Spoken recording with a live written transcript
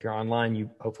If you're online, you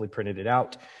hopefully printed it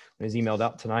out. It was emailed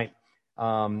out tonight.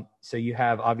 So you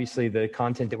have obviously the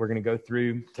content that we're going to go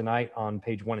through tonight on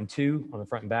page 1 and 2 on the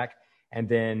front and back. And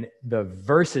then the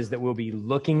verses that we'll be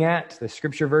looking at, the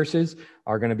scripture verses,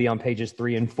 are going to be on pages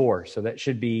 3 and 4. So that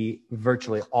should be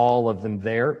virtually all of them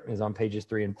there is on pages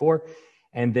 3 and 4.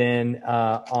 And then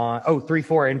on 3,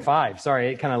 4, and 5. Sorry,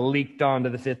 it kind of leaked onto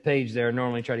the 5th page there. I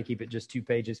normally try to keep it just 2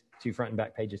 pages, 2 front and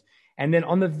back pages. And then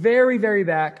on the very, very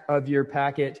back of your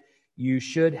packet, you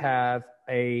should have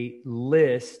a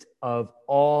list of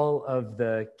all of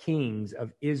the kings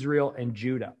of Israel and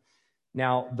Judah.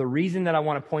 Now, the reason that I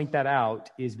want to point that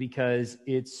out is because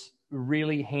it's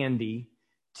really handy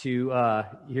to,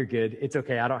 you're good. It's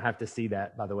okay. I don't have to see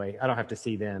that, by the way. I don't have to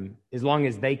see them as long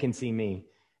as they can see me.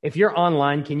 If you're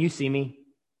online, can you see me?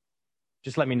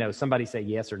 Just let me know. Somebody say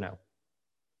yes or no.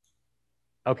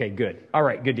 Okay, good. All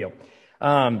right, good deal.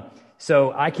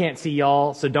 So I can't see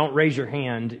y'all, so don't raise your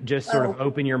hand. Just sort of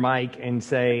open your mic and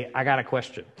say, I got a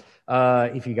question,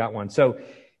 if you got one. So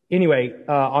anyway,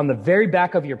 on the very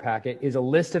back of your packet is a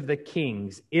list of the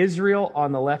kings, Israel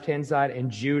on the left-hand side and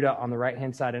Judah on the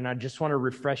right-hand side. And I just want to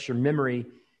refresh your memory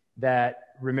that,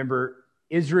 remember,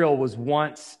 Israel was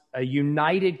once a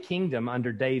united kingdom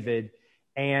under David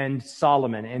and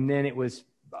Solomon. And then it was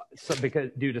because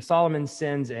due to Solomon's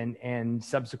sins and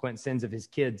subsequent sins of his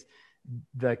kids,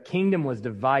 the kingdom was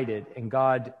divided, and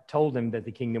God told him that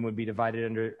the kingdom would be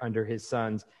divided under his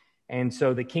sons. And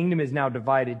so the kingdom is now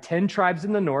divided. 10 tribes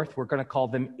in the north, we're going to call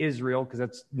them Israel, because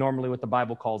that's normally what the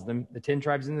Bible calls them. The 10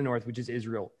 tribes in the north, which is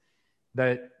Israel.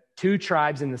 The 2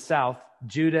 tribes in the south,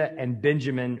 Judah and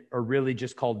Benjamin, are really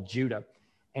just called Judah.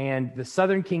 And the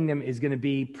southern kingdom is going to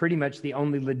be pretty much the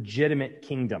only legitimate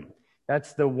kingdom.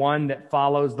 That's the one that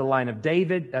follows the line of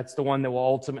David. That's the one that will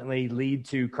ultimately lead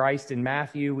to Christ in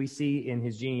Matthew, we see in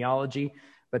his genealogy.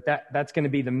 But that's going to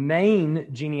be the main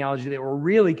genealogy that we're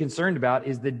really concerned about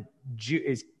is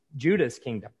Judah's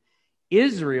kingdom.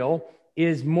 Israel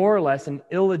is more or less an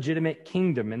illegitimate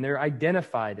kingdom, and they're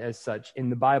identified as such in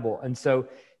the Bible. And so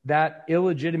that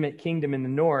illegitimate kingdom in the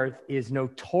north is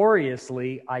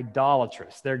notoriously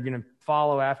idolatrous. They're going to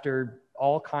follow after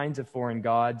all kinds of foreign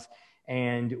gods,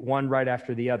 and one right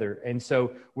after the other. And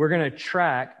so we're going to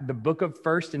track the book of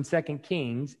 1st and 2nd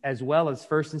Kings, as well as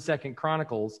 1st and 2nd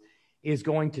Chronicles, is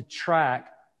going to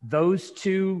track those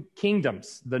 2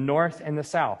 kingdoms, the north and the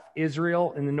south,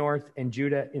 Israel in the north and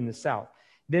Judah in the south.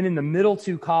 Then in the middle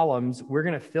 2 columns, we're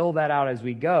going to fill that out as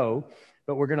we go,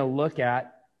 but we're going to look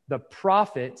at the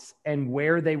prophets and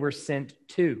where they were sent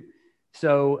to.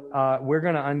 So we're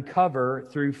going to uncover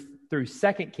through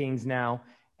 2nd Kings now,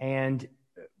 and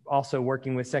also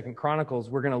working with 2nd Chronicles,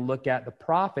 we're going to look at the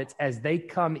prophets as they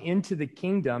come into the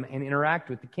kingdom and interact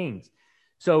with the kings.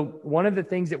 So one of the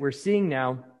things that we're seeing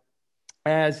now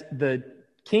as the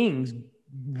kings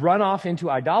run off into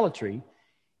idolatry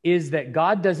is that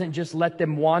God doesn't just let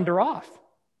them wander off.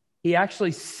 He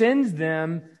actually sends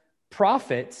them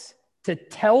prophets to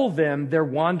tell them they're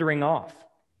wandering off.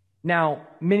 Now,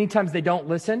 many times they don't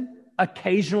listen.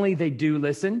 Occasionally they do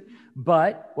listen.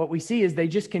 But what we see is they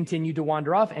just continue to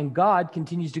wander off, and God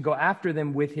continues to go after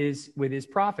them with his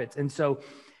prophets. And so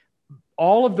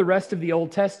all of the rest of the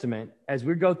Old Testament, as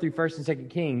we go through 1st and 2nd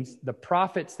Kings, the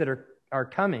prophets that are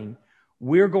coming,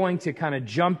 we're going to kind of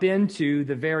jump into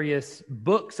the various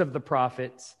books of the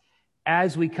prophets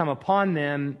as we come upon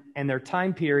them and their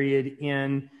time period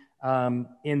in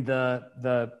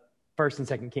the 1st and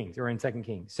 2nd Kings, or in 2nd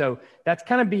Kings. So that's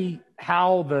kind of be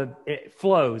how it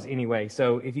flows anyway.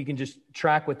 So if you can just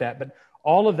track with that. But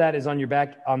all of that is on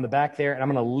the back there, and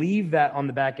I'm going to leave that on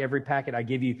the back every packet I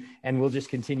give you, and we'll just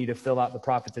continue to fill out the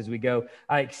prophets as we go.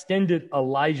 I extended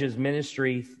Elijah's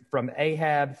ministry from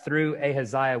Ahab through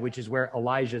Ahaziah, which is where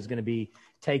Elijah is going to be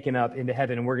taken up into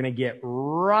heaven, and we're going to get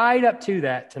right up to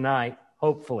that tonight,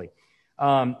 hopefully.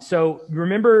 So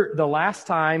remember the last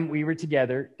time we were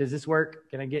together. Does this work?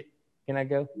 Can I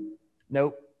go?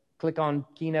 Nope. Click on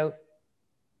Keynote.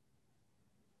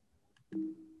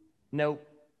 Nope.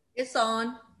 It's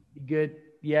on. Good.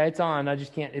 Yeah, it's on. I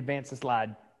just can't advance the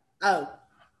slide. Oh.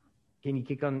 Can you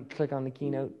click on the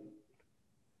Keynote?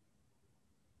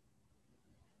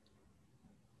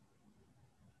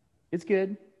 It's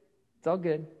good. It's all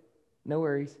good. No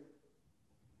worries.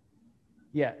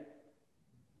 Yeah.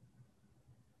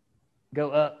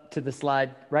 Go up to the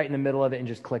slide right in the middle of it and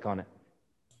just click on it.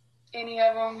 Any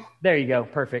of them. There you go.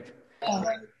 Perfect.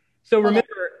 So remember,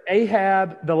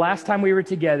 Ahab, the last time we were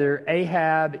together,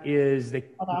 Ahab is the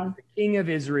king of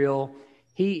Israel.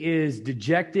 He is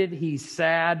dejected. He's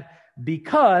sad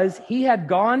because he had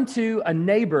gone to a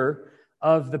neighbor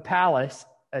of the palace,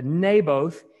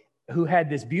 Naboth, who had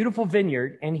this beautiful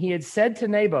vineyard, and he had said to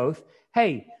Naboth,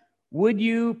 hey, would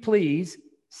you please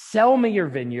sell me your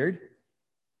vineyard,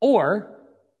 or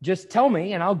just tell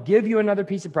me and I'll give you another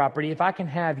piece of property if I can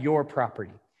have your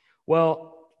property.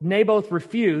 Well, Naboth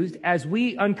refused, as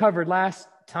we uncovered last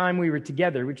time we were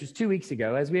together, which was 2 weeks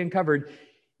ago, as we uncovered,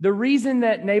 the reason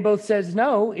that Naboth says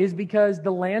no is because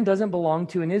the land doesn't belong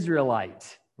to an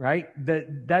Israelite, right?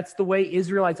 That's the way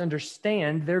Israelites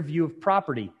understand their view of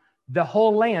property. The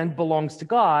whole land belongs to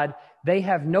God. They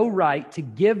have no right to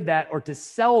give that or to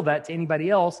sell that to anybody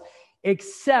else,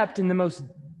 except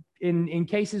in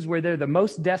cases where they're the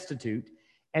most destitute,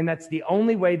 and that's the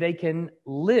only way they can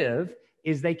live,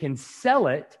 is they can sell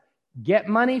it, get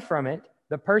money from it.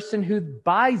 The person who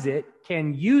buys it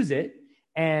can use it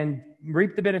and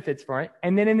reap the benefits for it.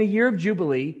 And then in the year of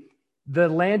Jubilee, the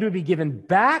land would be given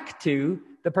back to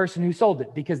the person who sold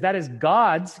it, because that is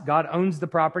God's. God owns the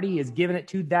property. He has given it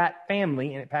to that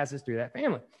family, and it passes through that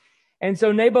family. And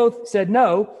so Naboth said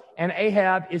no, and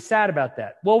Ahab is sad about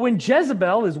that. Well, when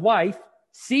Jezebel, his wife,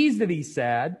 sees that he's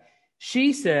sad,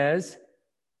 she says,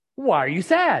 why are you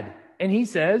sad? And he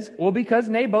says, well, because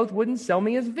Naboth wouldn't sell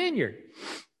me his vineyard.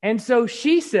 And so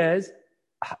she says,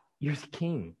 you're the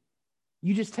king.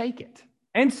 You just take it.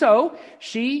 And so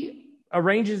she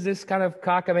arranges this kind of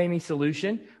cockamamie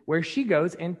solution where she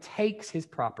goes and takes his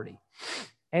property.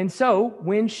 And so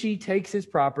when she takes his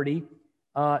property,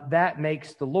 that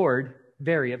makes the Lord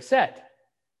very upset.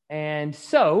 And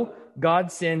so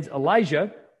God sends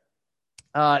Elijah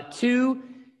to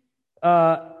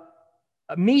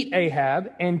meet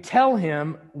Ahab and tell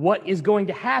him what is going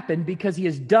to happen because he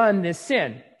has done this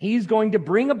sin. He's going to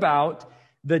bring about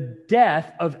the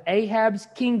death of Ahab's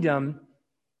kingdom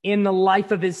in the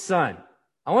life of his son.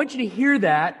 I want you to hear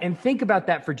that and think about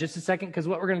that for just a second, because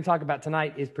what we're going to talk about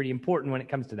tonight is pretty important when it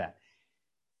comes to that.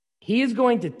 He is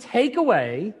going to take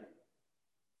away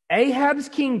Ahab's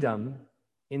kingdom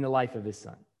in the life of his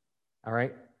son. All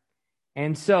right?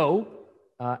 And so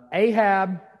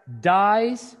Ahab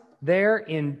dies there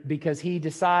because he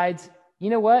decides, you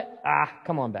know what?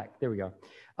 Come on back. There we go.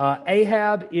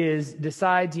 Ahab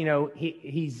decides,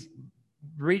 he's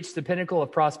reached the pinnacle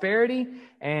of prosperity,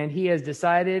 and he has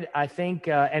decided, I think,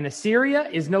 and Assyria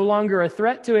is no longer a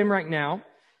threat to him right now.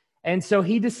 And so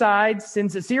he decides,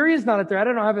 since Assyria is not a threat,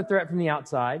 I don't have a threat from the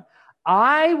outside,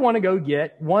 I want to go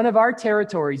get one of our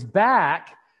territories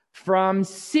back from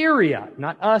Syria,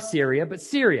 not Assyria, but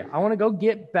Syria. I want to go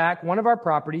get back one of our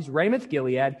properties, Ramoth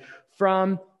Gilead,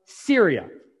 from Syria.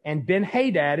 And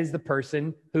Ben-Hadad is the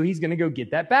person who he's going to go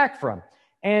get that back from.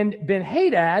 And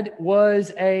Ben-Hadad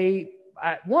was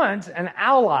at once an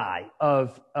ally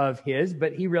of his,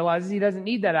 but he realizes he doesn't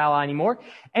need that ally anymore.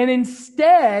 And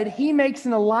instead, he makes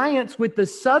an alliance with the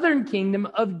southern kingdom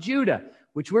of Judah,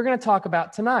 which we're going to talk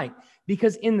about tonight.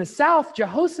 Because in the south,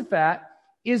 Jehoshaphat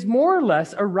is more or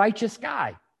less a righteous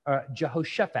guy.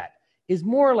 Jehoshaphat is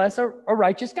more or less a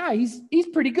righteous guy. He's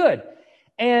pretty good.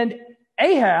 And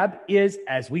Ahab is,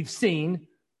 as we've seen,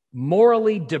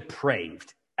 morally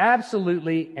depraved.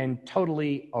 Absolutely and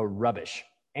totally a rubbish.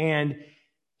 And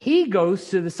he goes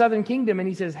to the southern kingdom and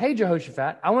he says, hey,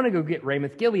 Jehoshaphat, I want to go get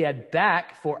Ramoth Gilead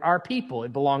back for our people.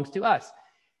 It belongs to us.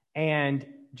 And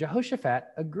Jehoshaphat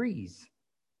agrees.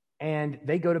 And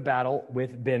they go to battle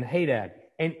with Ben-Hadad.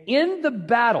 And in the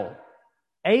battle,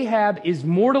 Ahab is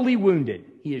mortally wounded.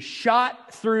 He is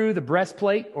shot through the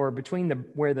breastplate, or between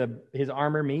where his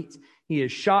armor meets. He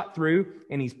is shot through,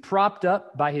 and he's propped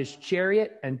up by his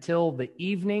chariot until the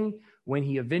evening, when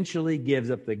he eventually gives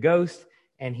up the ghost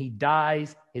and he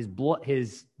dies. His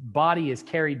body is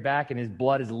carried back, and his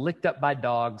blood is licked up by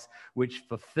dogs, which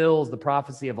fulfills the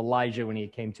prophecy of Elijah when he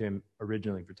came to him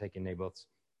originally for taking Naboth's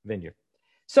vineyard.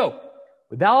 So,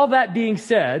 with all that being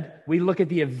said, we look at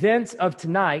the events of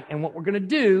tonight, and what we're going to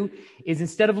do is,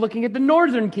 instead of looking at the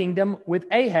northern kingdom with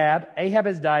Ahab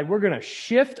has died, we're going to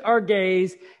shift our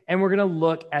gaze and we're going to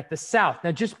look at the south.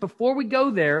 Now, just before we go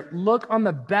there, look on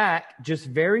the back just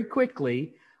very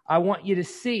quickly. I want you to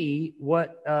see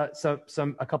a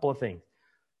couple of things.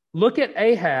 Look at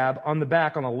Ahab on the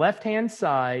back on the left-hand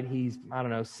side. He's,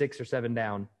 6 or 7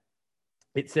 down.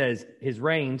 It says his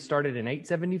reign started in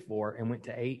 874 and went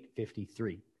to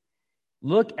 853.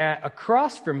 Look at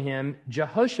across from him,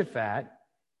 Jehoshaphat.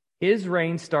 His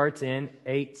reign starts in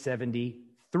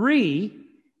 873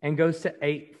 and goes to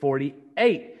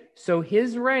 848. So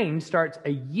his reign starts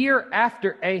a year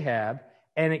after Ahab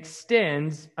and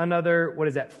extends another,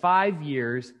 5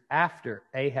 years after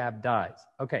Ahab dies.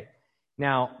 Okay.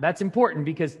 Now, that's important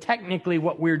because technically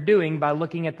what we're doing by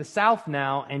looking at the south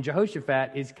now and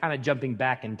Jehoshaphat is kind of jumping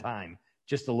back in time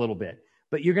just a little bit.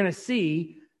 But you're going to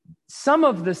see some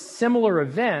of the similar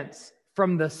events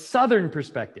from the southern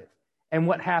perspective and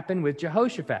what happened with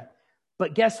Jehoshaphat.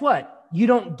 But guess what? You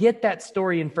don't get that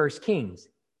story in 1 Kings.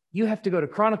 You have to go to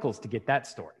Chronicles to get that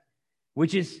story,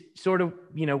 which is sort of,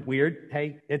 weird.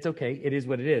 Hey, it's okay. It is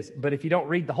what it is. But if you don't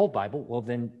read the whole Bible, well,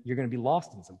 then you're going to be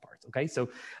lost in some parts. Okay.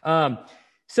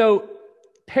 So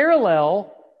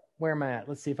parallel, where am I at?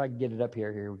 Let's see if I can get it up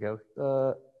here. Here we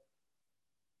go.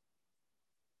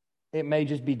 It may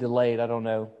just be delayed. I don't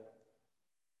know.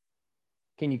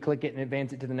 Can you click it and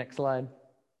advance it to the next slide?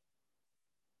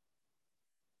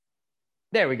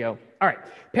 There we go. All right.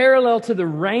 Parallel to the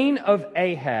reign of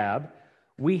Ahab,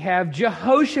 we have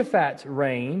Jehoshaphat's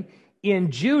reign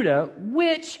in Judah,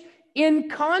 which, in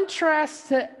contrast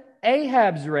to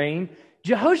Ahab's reign,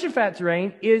 Jehoshaphat's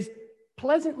reign is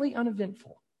pleasantly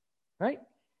uneventful, right?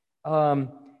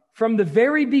 From the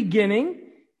very beginning,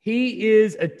 he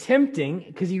is attempting,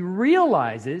 because he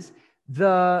realizes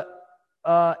the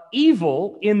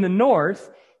evil in the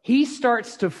north, he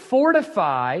starts to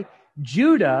fortify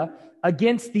Judah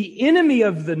against the enemy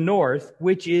of the north,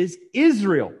 which is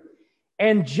Israel.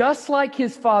 And just like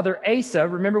his father Asa,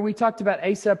 remember we talked about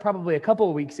Asa probably a couple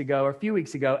of weeks ago or a few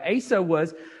weeks ago, Asa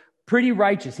was pretty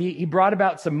righteous. He brought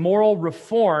about some moral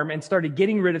reform and started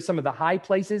getting rid of some of the high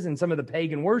places and some of the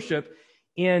pagan worship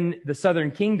in the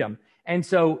southern kingdom. And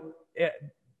so,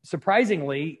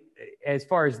 surprisingly, as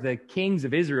far as the kings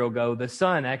of Israel go, the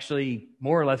son actually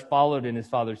more or less followed in his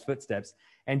father's footsteps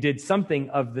and did something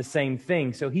of the same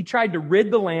thing. So he tried to rid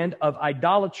the land of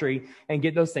idolatry and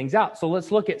get those things out. So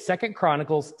let's look at 2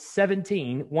 Chronicles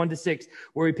 17, 1-6,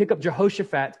 where we pick up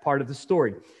Jehoshaphat's part of the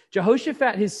story.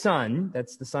 Jehoshaphat, his son,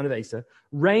 that's the son of Asa,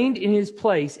 reigned in his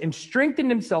place and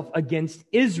strengthened himself against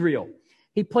Israel.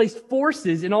 He placed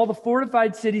forces in all the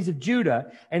fortified cities of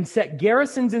Judah and set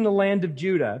garrisons in the land of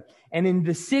Judah and in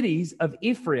the cities of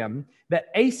Ephraim that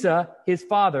Asa, his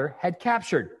father, had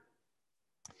captured.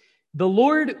 The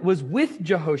Lord was with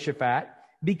Jehoshaphat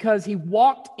because he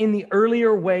walked in the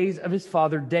earlier ways of his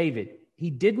father David. He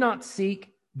did not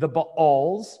seek the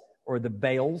Baals or the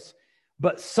Baals,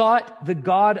 but sought the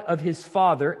God of his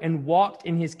father and walked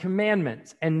in his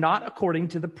commandments and not according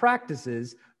to the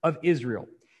practices of Israel.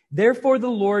 Therefore, the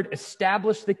Lord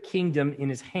established the kingdom in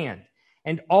his hand,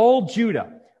 and all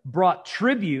Judah brought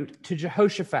tribute to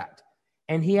Jehoshaphat,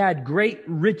 and he had great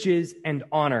riches and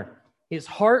honor. His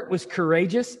heart was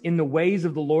courageous in the ways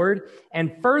of the Lord,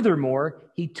 and furthermore,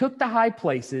 he took the high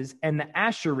places and the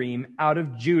Asherim out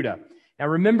of Judah. Now,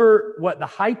 remember what the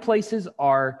high places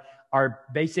are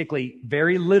basically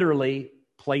very literally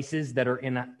places that are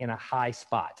in a high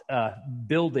spot,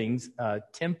 buildings,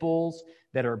 temples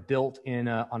that are built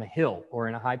on a hill or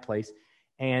in a high place,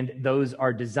 and those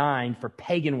are designed for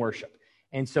pagan worship.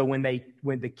 And so when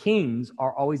the kings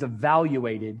are always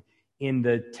evaluated in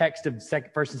the text of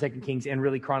 1st and 2nd Kings and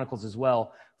really Chronicles as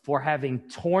well, for having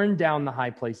torn down the high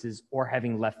places or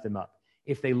having left them up.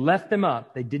 If they left them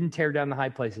up, they didn't tear down the high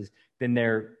places, then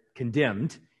they're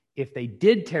condemned. If they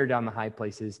did tear down the high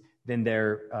places, then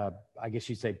they're, I guess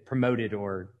you'd say, promoted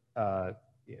or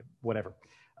whatever,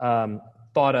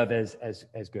 thought of as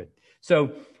good.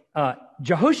 So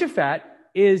Jehoshaphat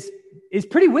is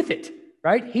pretty with it,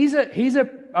 right? He's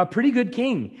a pretty good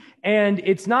king. And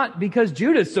it's not because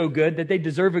Judah's so good that they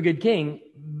deserve a good king.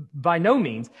 By no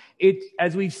means. It's,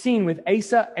 as we've seen with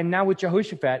Asa and now with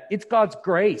Jehoshaphat, it's God's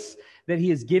grace that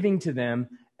he is giving to them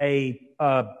a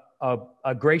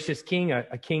gracious king,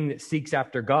 a king that seeks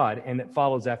after God and that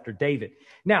follows after David.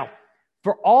 Now,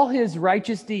 for all his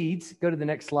righteous deeds, go to the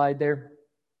next slide there.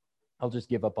 I'll just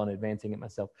give up on advancing it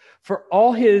myself. For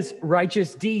all his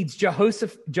righteous deeds,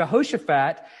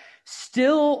 Jehoshaphat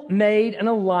still made an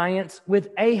alliance with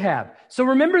Ahab. So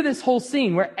remember this whole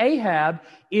scene where Ahab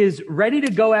is ready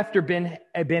to go after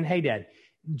Ben-Hadad.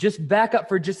 Just back up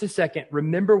for just a second.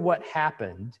 Remember what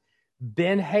happened.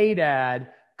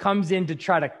 Ben-Hadad comes in to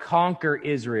try to conquer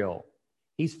Israel.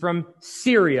 He's from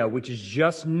Syria, which is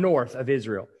just north of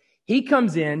Israel. He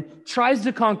comes in, tries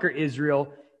to conquer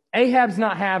Israel. Ahab's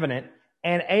not having it,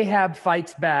 and Ahab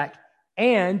fights back,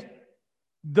 and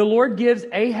the Lord gives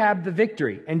Ahab the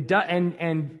victory,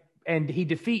 and he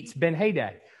defeats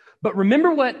Ben-Hadad. But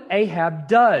remember what Ahab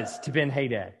does to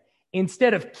Ben-Hadad.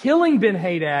 Instead of killing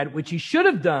Ben-Hadad, which he should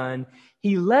have done,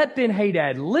 he let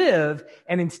Ben-Hadad live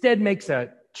and instead makes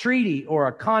a treaty or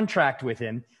a contract with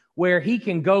him where he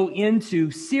can go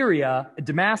into Syria,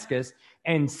 Damascus,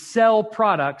 and sell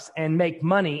products and make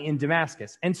money in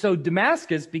Damascus. And so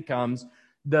Damascus becomes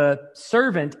the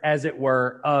servant, as it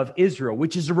were, of Israel,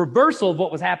 which is a reversal of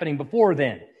what was happening before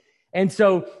then. And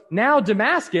so now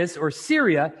Damascus, or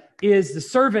Syria, is the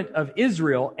servant of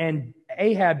Israel, and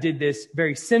Ahab did this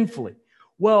very sinfully.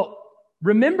 Well,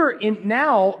 remember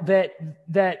now that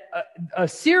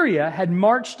Assyria had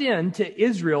marched into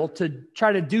Israel to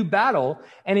try to do battle,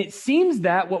 and it seems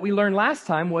that what we learned last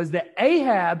time was that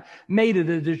Ahab made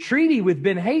the treaty with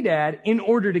Ben-Hadad in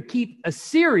order to keep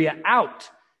Assyria out.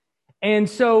 And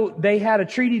so they had a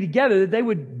treaty together that they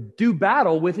would do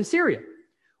battle with Assyria.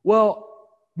 Well,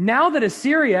 now that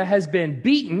Assyria has been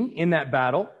beaten in that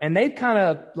battle, and they've kind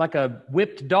of, like a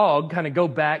whipped dog, kind of go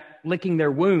back, licking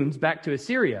their wounds back to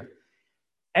Assyria,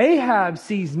 Ahab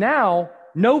sees now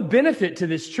no benefit to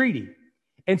this treaty.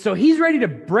 And so he's ready to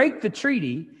break the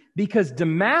treaty because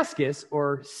Damascus,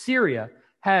 or Syria,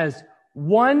 has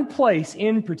one place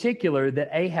in particular that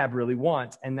Ahab really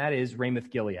wants, and that is Ramoth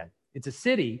Gilead. It's a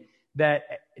city that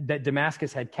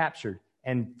Damascus had captured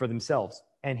and for themselves,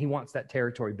 and he wants that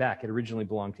territory back. It originally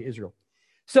belonged to Israel.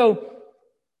 So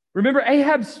remember,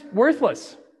 Ahab's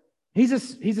worthless. He's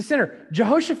a sinner.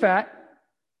 Jehoshaphat,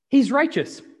 he's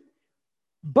righteous.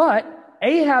 But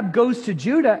Ahab goes to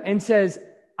Judah and says,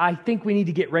 I think we need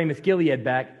to get Ramoth Gilead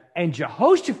back. And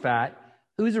Jehoshaphat,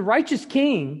 who is a righteous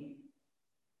king,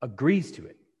 agrees to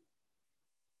it.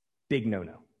 Big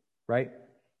no-no, right?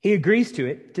 He agrees to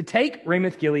it to take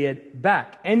Ramoth Gilead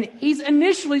back. And he's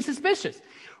initially suspicious.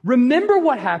 Remember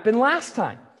what happened last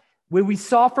time, when we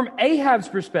saw from Ahab's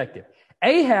perspective.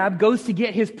 Ahab goes to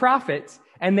get his prophets,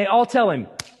 and they all tell him,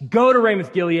 go to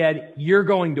Ramoth Gilead, you're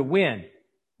going to win.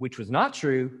 Which was not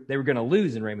true. They were going to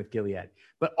lose in Ramoth Gilead.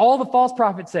 But all the false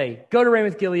prophets say, go to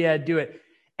Ramoth Gilead, do it.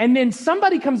 And then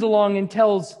somebody comes along and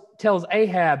tells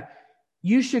Ahab,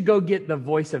 you should go get the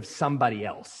voice of somebody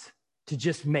else to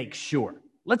just make sure.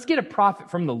 Let's get a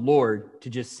prophet from the Lord to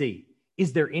just see.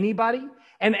 Is there anybody?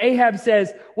 And Ahab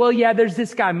says, well, yeah, there's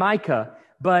this guy Micah,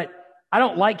 but I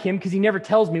don't like him because he never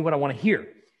tells me what I want to hear.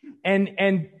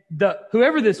 And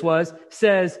whoever this was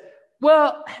says,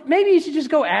 well, maybe you should just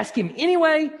go ask him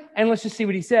anyway, and let's just see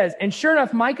what he says. And sure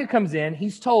enough, Micah comes in.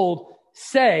 He's told,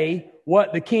 say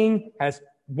what the king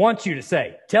wants you to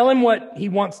say. Tell him what he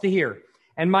wants to hear.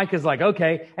 And Micah's like,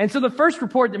 okay. And so the first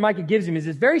report that Micah gives him is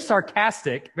this very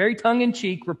sarcastic, very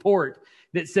tongue-in-cheek report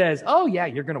that says, oh yeah,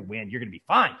 you're going to win. You're going to be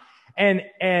fine. And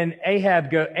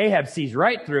Ahab sees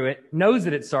right through it, knows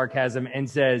that it's sarcasm, and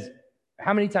says,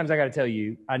 how many times I got to tell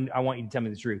you, I want you to tell me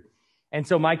the truth. And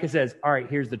so Micah says, all right,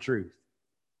 here's the truth.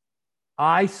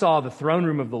 I saw the throne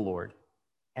room of the Lord,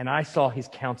 and I saw his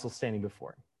counsel standing before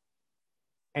him.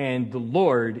 And the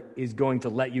Lord is going to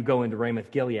let you go into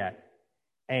Ramoth Gilead.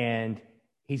 And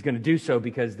he's going to do so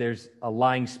because there's a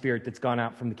lying spirit that's gone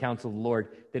out from the counsel of the Lord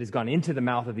that has gone into the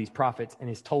mouth of these prophets and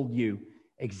has told you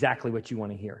exactly what you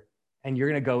want to hear. And you're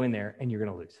going to go in there and you're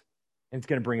going to lose. And it's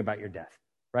going to bring about your death,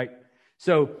 right?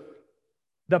 So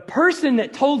the person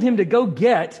that told him to go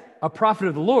get a prophet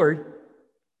of the Lord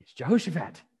is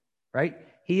Jehoshaphat, right?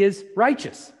 He is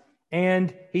righteous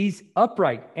and he's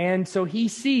upright. And so he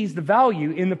sees the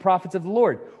value in the prophets of the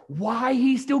Lord. Why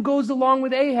he still goes along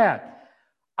with Ahab,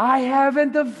 I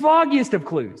haven't the foggiest of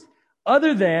clues,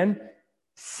 other than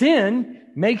sin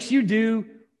makes you do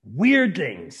weird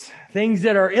things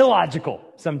that are illogical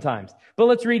sometimes. But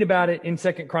let's read about it in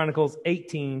 2 Chronicles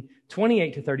 18,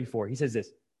 28 to 34. He says this.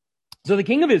 So the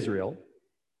king of Israel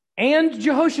and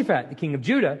Jehoshaphat, the king of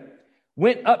Judah,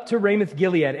 went up to Ramoth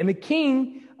Gilead. And the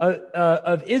king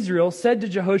of Israel said to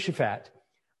Jehoshaphat,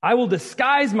 I will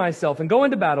disguise myself and go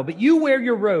into battle, but you wear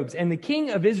your robes. And the king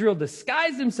of Israel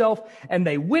disguised himself, and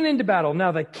they went into battle.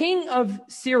 Now the king of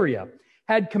Syria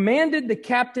had commanded the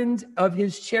captains of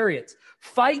his chariots,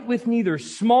 fight with neither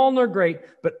small nor great,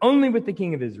 but only with the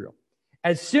king of Israel.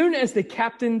 As soon as the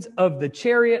captains of the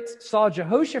chariots saw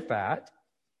Jehoshaphat,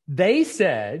 they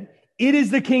said, it is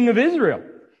the king of Israel.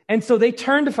 And so they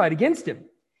turned to fight against him.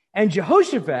 And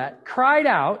Jehoshaphat cried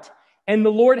out, and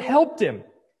the Lord helped him.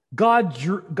 God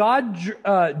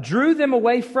drew them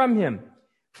away from him.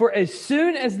 For as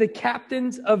soon as the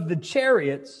captains of the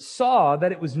chariots saw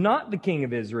that it was not the king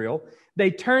of Israel,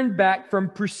 they turned back from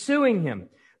pursuing him.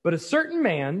 But a certain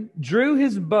man drew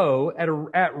his bow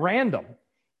at random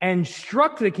and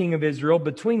struck the king of Israel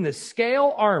between the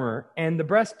scale armor and the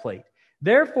breastplate.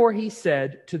 Therefore he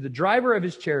said to the driver of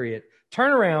his chariot,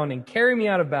 turn around and carry me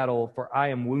out of battle, for I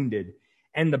am wounded.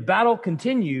 And the battle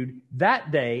continued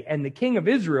that day, and the king of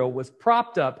Israel was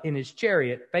propped up in his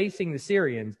chariot facing the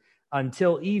Syrians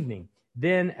until evening.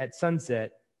 Then at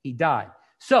sunset, he died.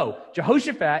 So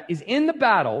Jehoshaphat is in the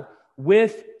battle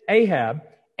with Ahab,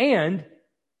 and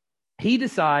he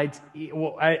decides,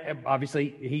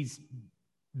 obviously he's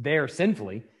there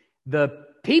sinfully. The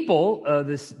people,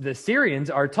 the Syrians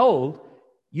are told,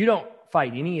 you don't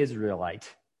fight any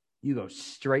Israelite. You go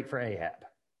straight for Ahab.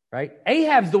 right?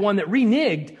 Ahab's the one that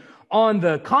reneged on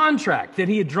the contract that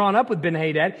he had drawn up with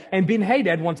Ben-Hadad, and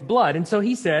Ben-Hadad wants blood. And so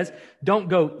he says, don't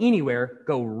go anywhere,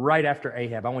 go right after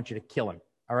Ahab. I want you to kill him,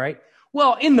 all right?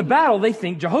 Well, in the battle, they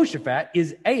think Jehoshaphat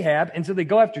is Ahab, and so they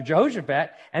go after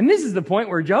Jehoshaphat, and this is the point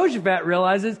where Jehoshaphat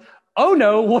realizes, oh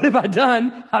no, what have I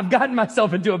done? I've gotten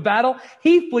myself into a battle.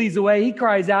 He flees away, he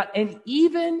cries out, and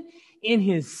even in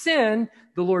his sin,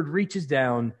 the Lord reaches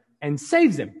down and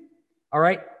saves him. All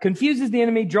right, confuses the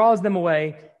enemy, draws them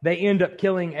away. They end up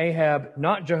killing Ahab,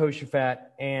 not Jehoshaphat,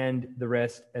 and the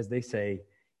rest, as they say,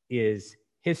 is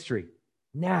history.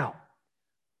 Now,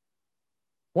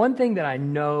 one thing that I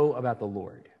know about the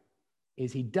Lord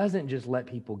is he doesn't just let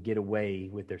people get away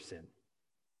with their sin,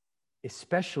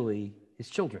 especially his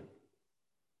children.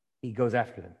 He goes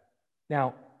after them.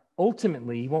 Now,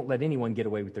 ultimately, he won't let anyone get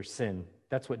away with their sin.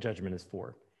 That's what judgment is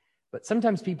for. But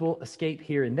sometimes people escape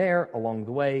here and there along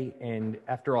the way. And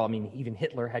after all, I mean, even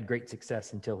Hitler had great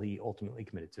success until he ultimately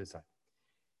committed suicide.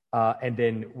 And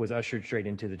then was ushered straight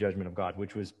into the judgment of God,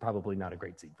 which was probably not a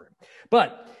great scene for him.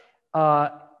 But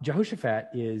Jehoshaphat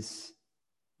is,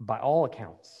 by all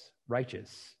accounts,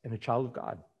 righteous and a child of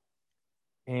God.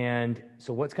 And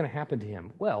so what's going to happen to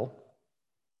him? Well,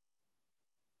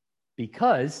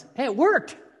 because, hey, it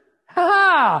worked.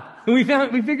 Ha-ha! We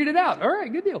figured it out. All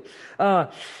right, good deal.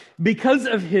 Because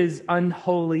of his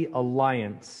unholy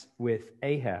alliance with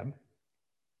Ahab,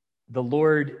 the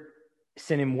Lord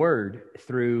sent him word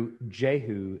through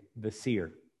Jehu the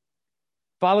seer.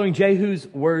 Following Jehu's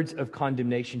words of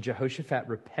condemnation, Jehoshaphat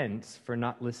repents for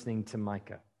not listening to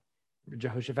Micah.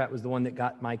 Jehoshaphat was the one that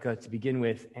got Micah to begin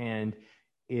with, and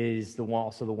is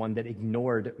also the one that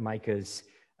ignored Micah's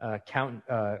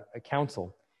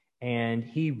counsel. And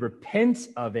he repents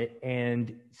of it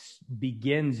and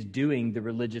begins doing the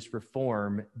religious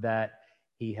reform that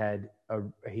he had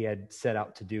set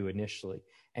out to do initially.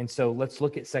 And so let's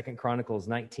look at 2 Chronicles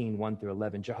 19, 1 through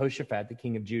 11. Jehoshaphat, the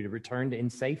king of Judah, returned in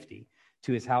safety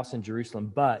to his house in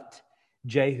Jerusalem. But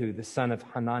Jehu, the son of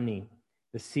Hanani,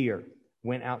 the seer,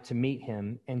 went out to meet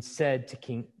him and said to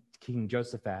King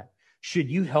Jehoshaphat, should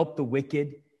you help the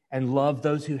wicked and love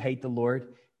those who hate the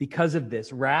Lord? Because of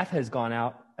this, wrath has gone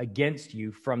out against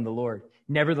you from the Lord.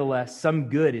 Nevertheless, some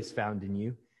good is found in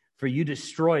you, for you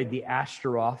destroyed the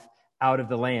Ashtaroth out of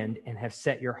the land and have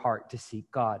set your heart to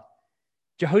seek God.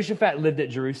 Jehoshaphat lived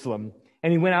at Jerusalem,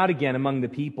 and he went out again among the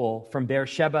people from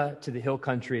Beersheba to the hill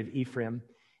country of Ephraim,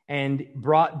 and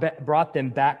brought them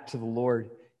back to the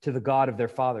Lord, to the God of their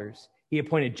fathers. He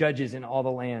appointed judges in all the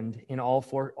land, in all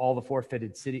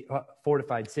the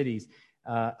fortified cities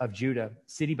of Judah,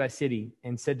 city by city,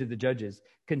 and said to the judges,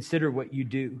 consider what you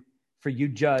do, for you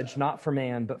judge not for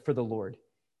man, but for the Lord.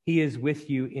 He is with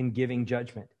you in giving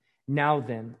judgment. Now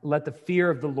then, let the fear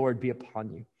of the Lord be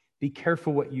upon you. Be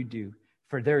careful what you do,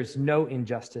 for there is no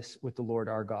injustice with the Lord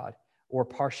our God, or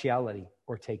partiality,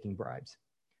 or taking bribes.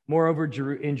 Moreover,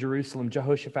 in Jerusalem,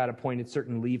 Jehoshaphat appointed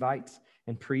certain Levites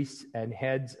and priests and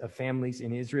heads of families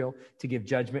in Israel to give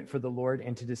judgment for the Lord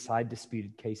and to decide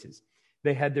disputed cases.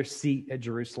 They had their seat at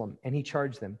Jerusalem, and he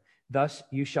charged them, thus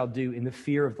you shall do in the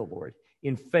fear of the Lord,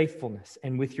 in faithfulness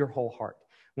and with your whole heart.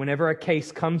 Whenever a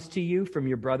case comes to you from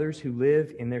your brothers who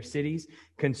live in their cities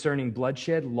concerning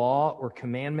bloodshed, law or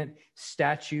commandment,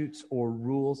 statutes or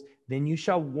rules, then you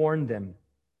shall warn them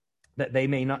that they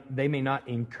may not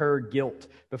incur guilt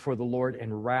before the Lord,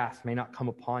 and wrath may not come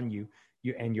upon you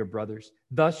and your brothers.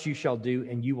 Thus you shall do,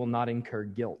 and you will not incur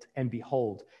guilt. And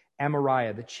behold,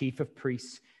 Amariah, the chief of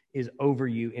priests, is over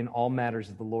you in all matters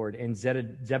of the Lord, and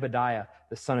Zebediah,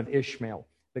 the son of Ishmael,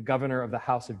 the governor of the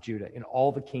house of Judah, in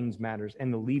all the king's matters,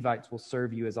 and the Levites will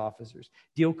serve you as officers.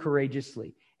 Deal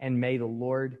courageously, and may the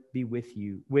Lord be with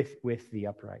you, with the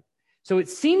upright. So it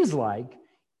seems like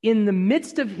in the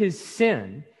midst of his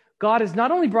sin, God has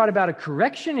not only brought about a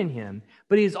correction in him,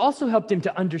 but he has also helped him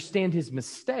to understand his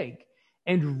mistake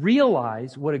and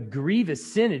realize what a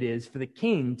grievous sin it is for the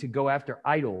king to go after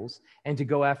idols and to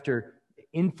go after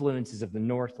influences of the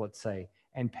north, let's say,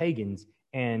 and pagans,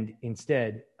 and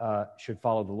instead should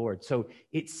follow the Lord. So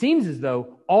it seems as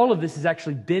though all of this has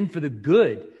actually been for the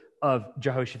good of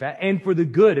Jehoshaphat and for the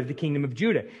good of the kingdom of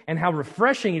Judah. And how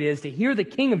refreshing it is to hear the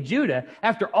king of Judah,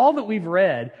 after all that we've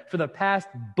read for the past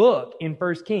book in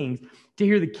 1 Kings, to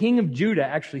hear the king of Judah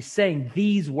actually saying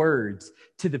these words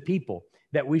to the people,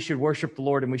 that we should worship the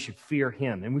Lord and we should fear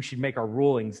him and we should make our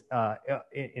rulings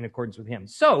in accordance with him.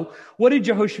 So what did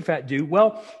Jehoshaphat do?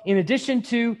 Well, in addition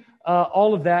to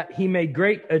all of that, he made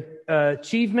great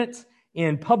achievements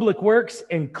in public works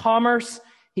and commerce.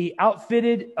 He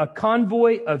outfitted a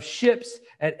convoy of ships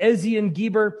at Ezion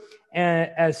Geber,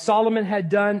 as Solomon had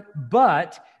done.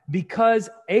 But because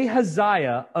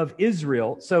Ahaziah of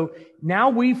Israel, so now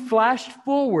we've flashed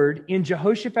forward in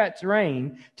Jehoshaphat's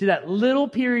reign to that little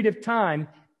period of time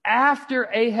after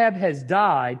Ahab has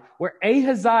died, where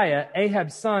Ahaziah,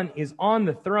 Ahab's son, is on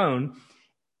the throne.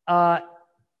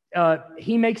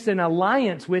 He makes an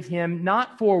alliance with him,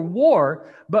 not for war,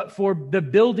 but for the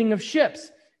building of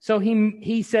ships. So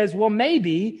he says, well,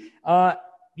 maybe,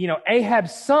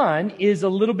 Ahab's son is a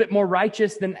little bit more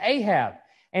righteous than Ahab.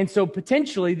 And so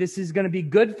potentially this is going to be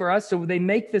good for us. So they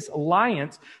make this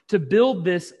alliance to build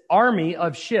this army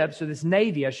of ships, or this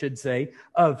navy, I should say,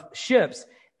 of ships.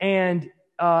 And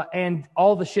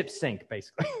all the ships sink,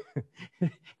 basically.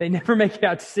 They never make it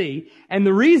out to sea. And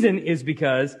the reason is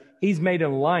because he's made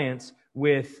an alliance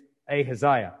with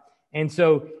Ahaziah. And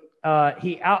so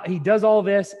he does all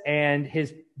this, and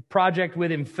his project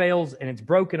with him fails, and it's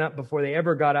broken up before they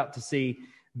ever got out to sea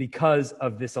because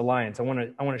of this alliance. I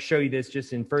want to show you this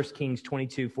just in 1 Kings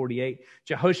 22:48.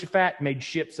 Jehoshaphat made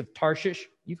ships of Tarshish.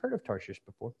 You've heard of Tarshish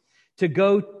before. To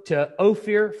go to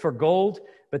Ophir for gold,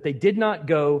 but they did not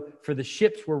go, for the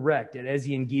ships were wrecked at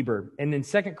Ezion Geber. And then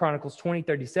 2 Chronicles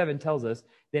 20:37 tells us,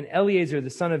 then Eleazar, the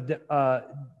son of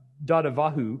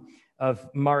Dodavahu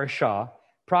of Marashah,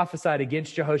 prophesied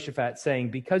against Jehoshaphat,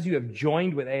 saying, because you have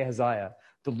joined with Ahaziah,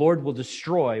 the Lord will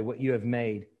destroy what you have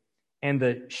made. And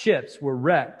the ships were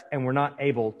wrecked and were not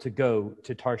able to go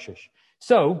to Tarshish.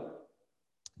 So,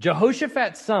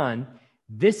 Jehoshaphat's son,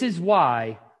 this is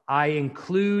why I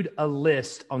include a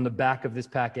list on the back of this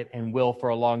packet, and will for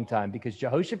a long time, because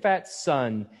Jehoshaphat's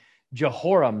son,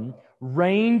 Jehoram,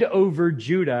 reigned over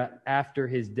Judah after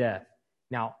his death.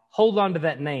 Now, hold on to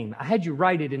that name. I had you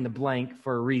write it in the blank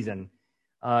for a reason.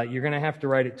 You're going to have to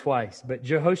write it twice. But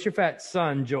Jehoshaphat's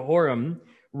son, Jehoram,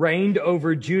 reigned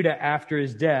over Judah after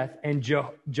his death, and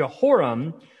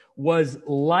Jehoram was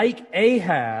like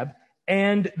Ahab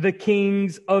and the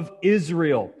kings of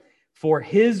Israel, for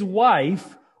his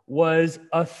wife was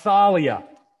Athaliah.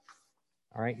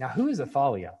 All right, now who is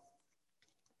Athaliah?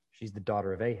 She's the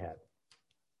daughter of Ahab.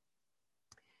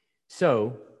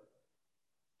 So,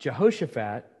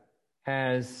 Jehoshaphat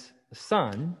has a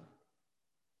son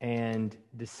and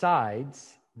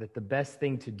decides that the best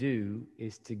thing to do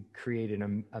is to create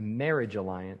a marriage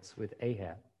alliance with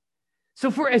Ahab. So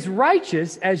for as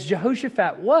righteous as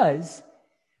Jehoshaphat was,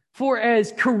 for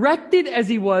as corrected as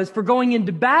he was for going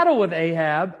into battle with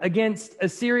Ahab against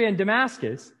Assyria and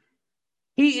Damascus,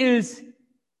 he is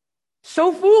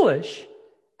so foolish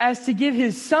as to give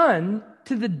his son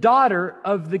to the daughter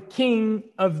of the king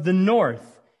of the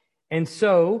north. And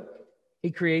so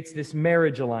he creates this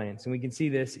marriage alliance. And we can see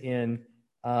this in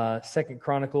 2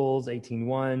 Chronicles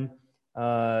 18:1.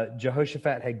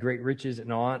 Jehoshaphat had great riches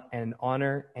and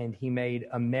honor, and he made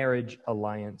a marriage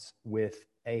alliance with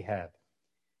Ahab.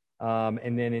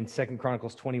 And then in 2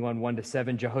 Chronicles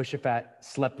 21:1-7, Jehoshaphat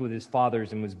slept with his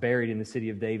fathers and was buried in the city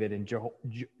of David, and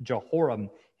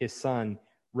Jehoram, his son,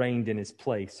 reigned in his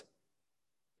place.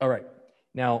 All right.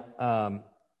 Now,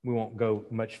 we won't go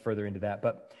much further into that,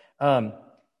 but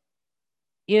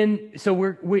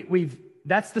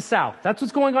that's the south. That's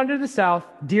what's going on to the south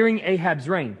during Ahab's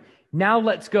reign. Now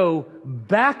let's go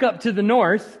back up to the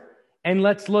north, and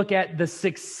let's look at the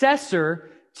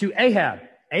successor to Ahab.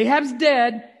 Ahab's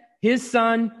dead. His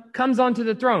son comes onto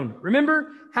the throne.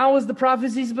 Remember, how was the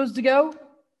prophecy supposed to go?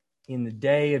 In the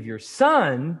day of your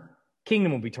son,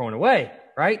 kingdom will be torn away,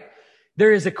 right?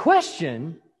 There is a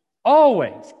question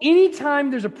always. Anytime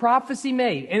there's a prophecy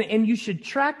made, and you should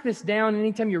track this down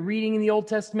anytime you're reading in the Old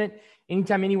Testament,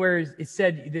 anytime anywhere it's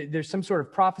said there's some sort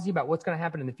of prophecy about what's going to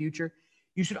happen in the future,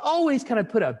 you should always kind of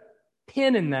put a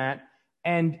pin in that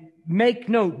and make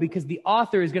note, because the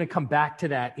author is going to come back to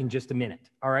that in just a minute.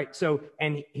 All right. So,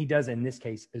 and he does in this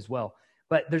case as well.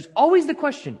 But there's always the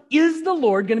question, is the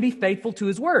Lord going to be faithful to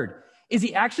his word? Is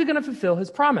he actually going to fulfill his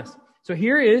promise? So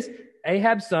here is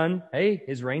Ahab's son. Hey,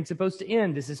 his reign's supposed to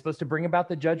end. This is supposed to bring about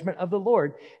the judgment of the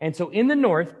Lord. And so in the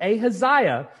north,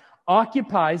 Ahaziah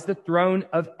occupies the throne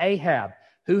of Ahab,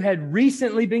 who had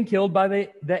recently been killed by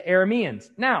the Arameans.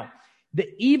 Now, the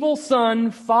evil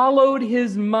son followed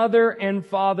his mother and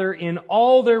father in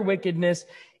all their wickedness,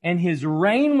 and his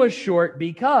reign was short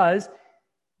because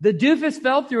the doofus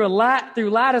fell through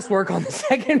lattice work on the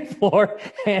second floor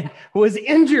and was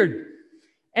injured.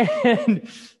 And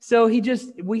so we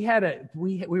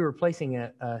were placing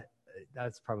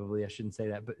that's probably, I shouldn't say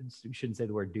that, but we shouldn't say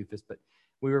the word doofus, but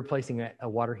we were placing a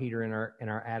water heater in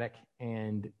our attic,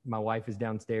 and my wife is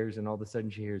downstairs, and all of a sudden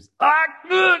she hears,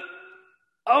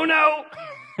 oh no!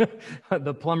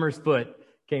 The plumber's foot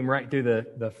came right through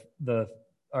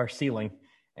our ceiling,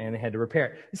 and they had to repair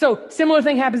it. So similar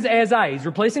thing happens to Ahaziah. He's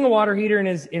replacing a water heater in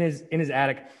his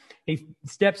attic, He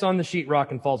steps on the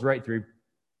sheetrock and falls right through.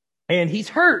 And he's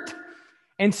hurt.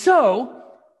 And so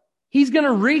he's going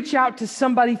to reach out to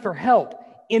somebody for help.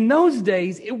 In those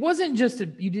days, it wasn't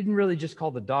you didn't really just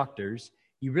call the doctors.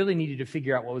 You really needed to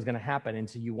figure out what was going to happen. And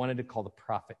so you wanted to call the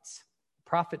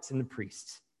prophets and the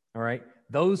priests. All right.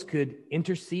 Those could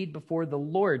intercede before the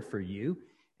Lord for you,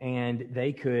 and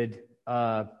they could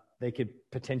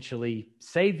potentially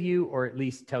save you or at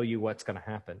least tell you what's going to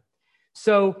happen.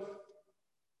 So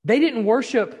they didn't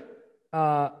worship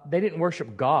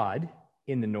God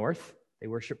in the north. They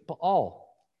worshiped Baal.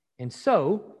 And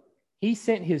so he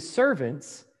sent his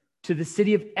servants to the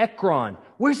city of Ekron.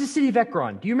 Where's the city of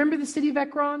Ekron? Do you remember the city of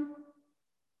Ekron?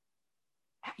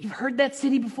 You've heard that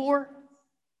city before?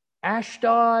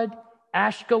 Ashdod,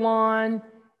 Ashkelon,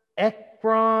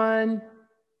 Ekron,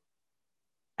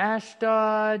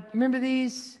 Ashdod. Remember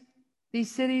these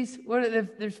cities?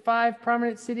 There's 5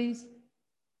 prominent cities.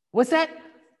 What's that?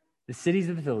 The cities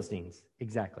of the Philistines.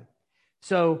 Exactly.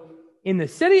 So in the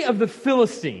city of the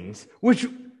Philistines, which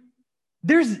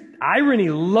there's irony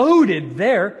loaded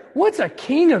there. What's a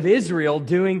king of Israel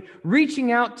doing,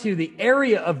 reaching out to the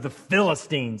area of the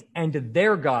Philistines and to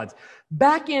their gods?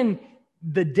 Back in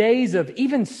the days of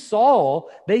even Saul,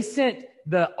 they sent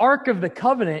the Ark of the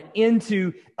Covenant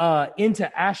into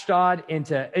Ashdod,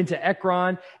 into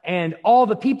Ekron, and all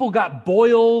the people got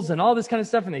boils and all this kind of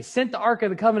stuff, and they sent the Ark of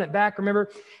the Covenant back, remember?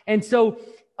 And so,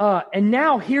 and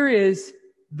now here is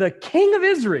the king of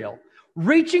Israel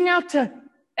reaching out to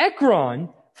Ekron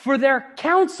for their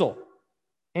counsel.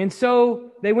 And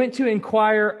so they went to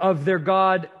inquire of their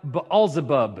god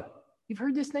Baal-zebub. You've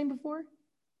heard this name before?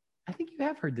 I think you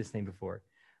have heard this name before.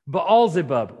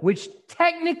 Baal-zebub, which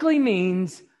technically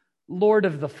means Lord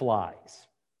of the Flies.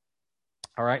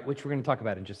 All right, which we're going to talk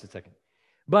about in just a second.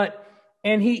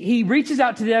 And he reaches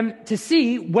out to them to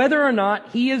see whether or not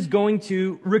he is going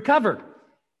to recover.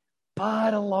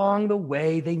 But along the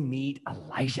way, they meet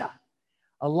Elijah.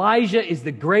 Elijah is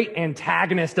the great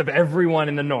antagonist of everyone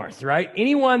in the north, right?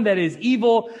 Anyone that is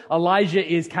evil, Elijah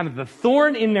is kind of the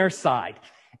thorn in their side.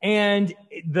 And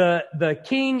the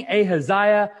king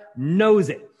Ahaziah knows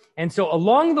it. And so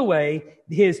along the way,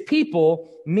 his people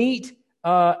meet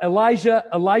Elijah.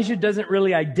 Elijah doesn't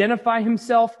really identify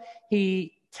himself.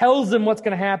 He tells them what's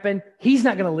going to happen. He's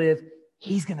not going to live.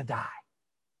 He's going to die.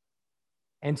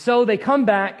 And so they come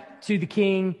back to the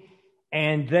king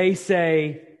and they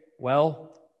say, well,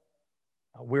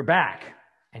 we're back.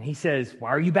 And he says, why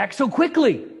are you back so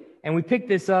quickly? And we pick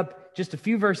this up just a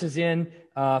few verses in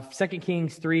 2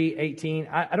 Kings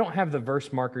 3:18. I don't have the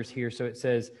verse markers here, so it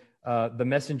says, the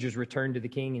messengers returned to the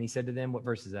king, and he said to them, what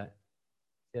verse is that?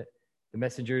 The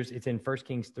messengers, it's in 1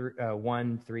 Kings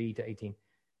 1:3-18.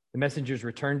 The messengers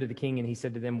returned to the king, and he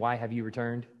said to them, why have you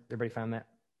returned? Everybody found that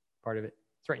part of it?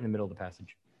 It's right in the middle of the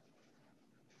passage.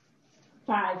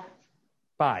 5.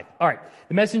 All right.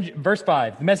 Verse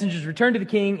 5. The messengers returned to the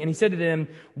king, and he said to them,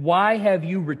 why have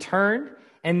you returned?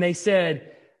 And they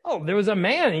said, oh, there was a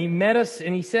man. He met us,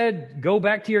 and he said, go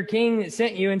back to your king that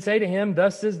sent you and say to him,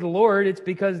 thus says the Lord, it's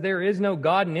because there is no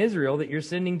God in Israel that you're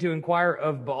sending to inquire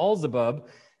of Baal-zebub,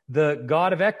 the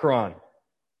god of Ekron.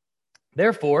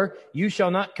 Therefore, you shall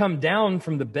not come down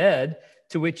from the bed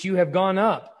to which you have gone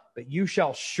up, but you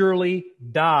shall surely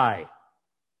die.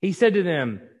 He said to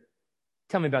them,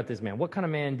 tell me about this man. What kind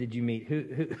of man did you meet?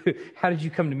 How did you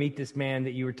come to meet this man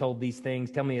that you were told these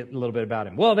things? Tell me a little bit about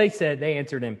him. Well, they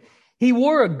answered him, he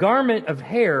wore a garment of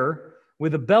hair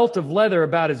with a belt of leather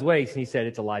about his waist. And he said,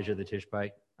 it's Elijah the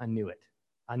Tishbite. I knew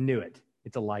it.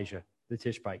 It's Elijah the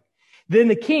Tishbite. Then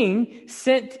the king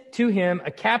sent to him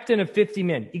a captain of 50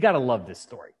 men. You got to love this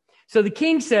story. So the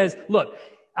king says, look,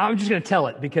 I'm just going to tell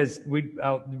it because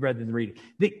rather than read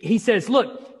it. He says,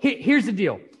 look, here's the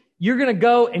deal. You're going to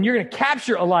go and you're going to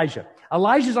capture Elijah.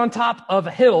 Elijah's on top of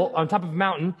a hill, on top of a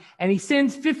mountain, and he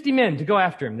sends 50 men to go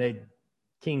after him. They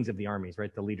kings of the armies,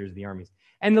 right? The leaders of the armies.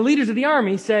 And the leaders of the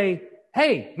army say,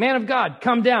 hey, man of God,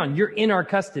 come down. You're in our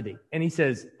custody. And he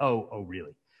says, oh,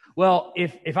 really? Well,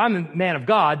 if I'm a man of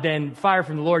God, then fire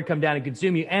from the Lord come down and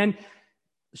consume you. And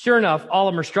sure enough, all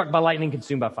of them are struck by lightning,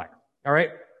 consumed by fire. All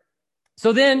right.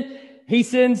 So then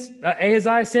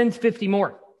Ahaziah sends 50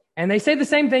 more. And they say the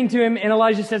same thing to him, and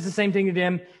Elijah says the same thing to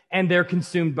them, and they're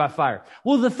consumed by fire.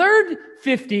 Well, the third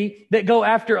 50 that go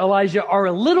after Elijah are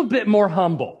a little bit more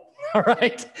humble. All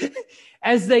right.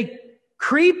 As they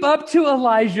creep up to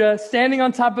Elijah, standing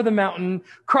on top of the mountain,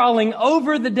 crawling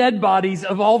over the dead bodies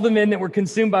of all the men that were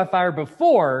consumed by fire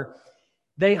before,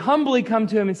 they humbly come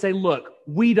to him and say, look,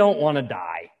 we don't want to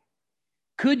die.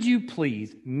 Could you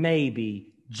please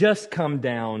maybe just come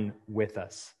down with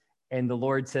us? And the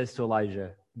Lord says to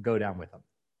Elijah, go down with them.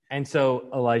 And so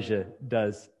Elijah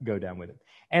does go down with him.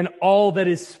 And all that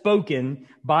is spoken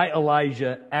by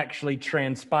Elijah actually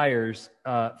transpires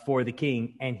for the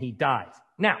king, and he dies.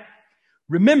 Now,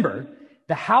 remember,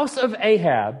 the house of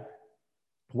Ahab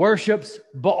worships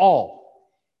Baal.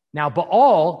 Now,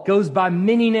 Baal goes by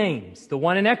many names. The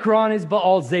one in Ekron is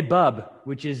Baal Zebub,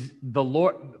 which is the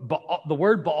Lord. The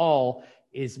word Baal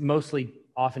is mostly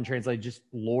often translated just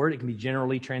Lord. It can be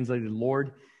generally translated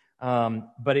Lord.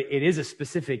 But it is a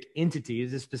specific entity, it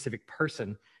is a specific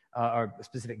person, or a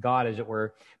specific God, as it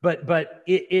were. But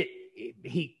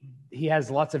he has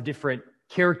lots of different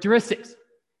characteristics.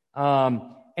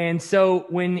 And so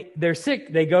when they're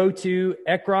sick, they go to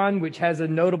Ekron, which has a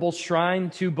notable shrine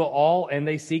to Baal, and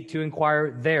they seek to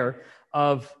inquire there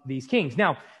of these kings.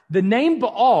 Now, the name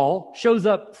Baal shows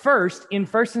up first in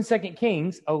 1st and 2nd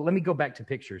Kings. Oh, let me go back to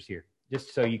pictures here,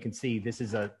 just so you can see.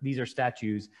 These are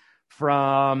statues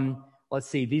from, let's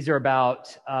see, these are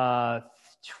about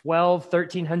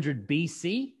 1300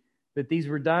 BC that these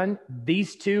were done.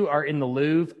 These two are in the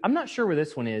Louvre. I'm not sure where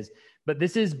this one is, but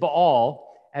this is Baal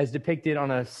as depicted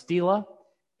on a stela,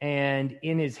 and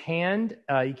in his hand,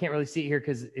 you can't really see it here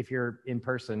because if you're in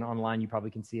person online, you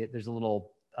probably can see it. There's a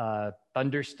little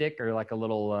thunder stick, or like a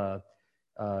little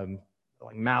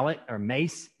like mallet or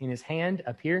mace in his hand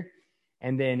up here.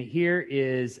 And then here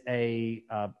is a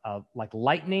like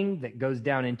lightning that goes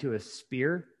down into a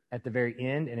spear at the very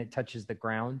end, and it touches the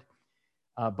ground.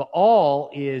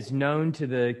 Baal is known to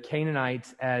the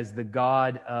Canaanites as the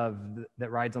god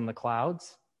that rides on the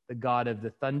clouds, the god of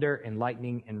the thunder and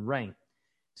lightning and rain.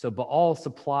 So Baal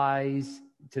supplies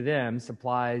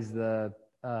the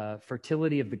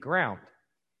fertility of the ground.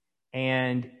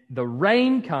 And the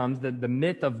rain comes, the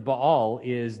myth of Baal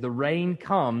is the rain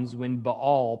comes when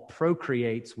Baal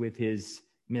procreates with his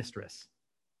mistress.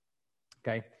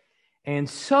 Okay? And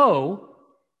so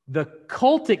the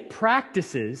cultic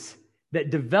practices that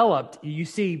developed, you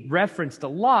see referenced a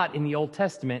lot in the Old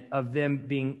Testament of them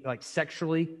being like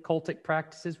sexually cultic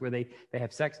practices where they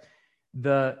have sex.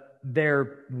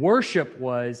 Their worship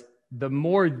was, the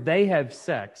more they have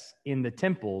sex in the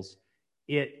temples,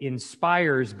 it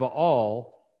inspires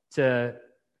Baal to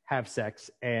have sex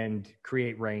and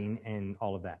create rain and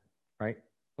all of that, right?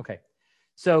 Okay.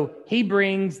 So he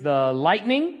brings the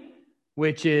lightning,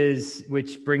 which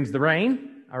brings the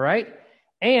rain, all right?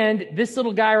 And this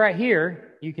little guy right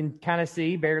here, you can kind of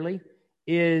see barely,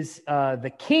 is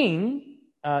the king.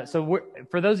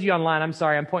 For those of you online, I'm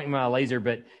sorry, I'm pointing my laser,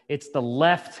 but it's the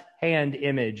left-hand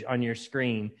image on your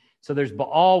screen. So there's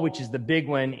Baal, which is the big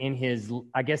one in his,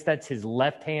 I guess that's his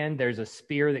left hand. There's a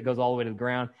spear that goes all the way to the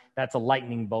ground. That's a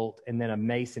lightning bolt, and then a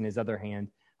mace in his other hand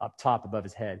up top above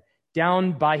his head.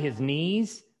 Down by his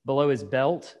knees, below his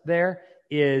belt there,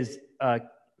 is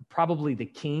probably the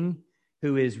king,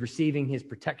 who is receiving his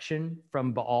protection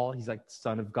from Baal. He's like the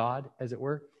son of God, as it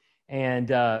were. And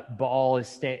Baal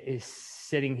is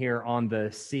sitting here on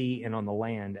the sea and on the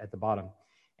land at the bottom.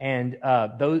 And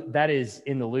that is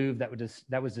in the Louvre.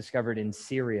 That was discovered in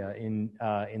Syria in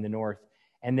the north.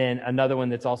 And then another one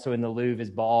that's also in the Louvre is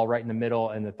Baal right in the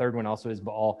middle. And the third one also is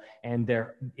Baal. And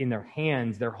in their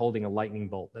hands, they're holding a lightning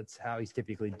bolt. That's how he's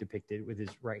typically depicted, with his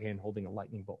right hand holding a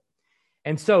lightning bolt.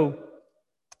 And so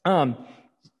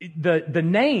the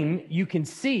name you can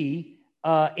see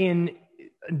in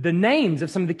the names of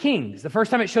some of the kings. The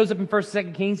first time it shows up in 1st and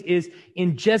 2nd Kings is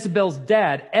in Jezebel's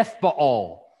dad,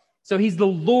 Ethbaal. So he's the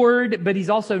Lord, but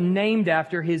he's also named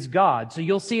after his God. So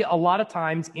you'll see a lot of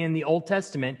times in the Old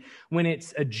Testament, when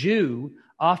it's a Jew,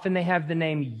 often they have the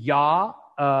name Yah,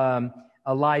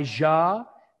 Elijah,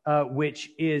 which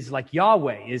is like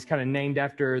Yahweh, is kind of named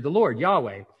after the Lord,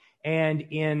 Yahweh. And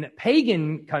in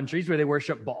pagan countries where they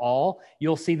worship Baal,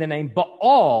 you'll see the name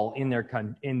Baal in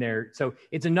their. So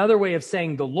it's another way of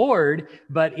saying the Lord,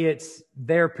 but it's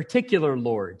their particular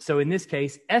Lord. So in this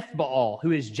case, Ethbaal, who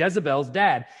is Jezebel's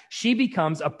dad, she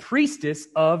becomes a priestess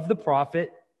of the prophet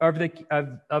of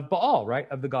Baal, right?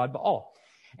 Of the god Baal.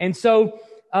 And so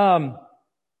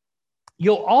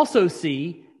you'll also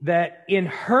see that in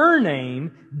her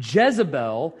name,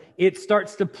 Jezebel, it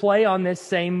starts to play on this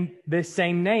same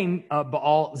name,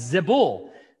 Baal Zebul.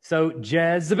 So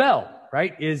Jezebel,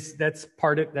 right,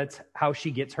 that's how she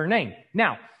gets her name.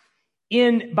 Now,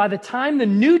 by the time the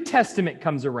New Testament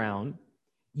comes around,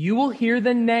 you will hear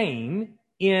the name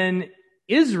in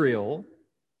Israel,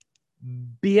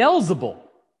 Beelzebul.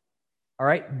 All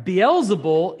right,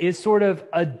 Beelzebul is sort of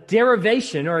a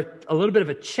derivation or a little bit of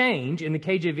a change. In the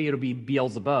KJV, it'll be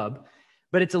Beelzebub,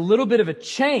 but it's a little bit of a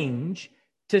change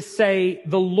to say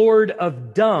the Lord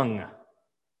of Dung.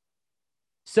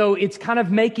 So it's kind of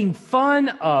making fun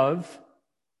of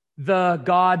the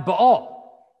god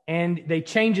Baal. And they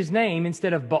change his name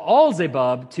instead of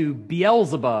Baal-zebub to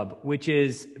Beelzebub, which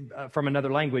is from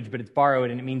another language, but it's borrowed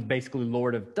and it means basically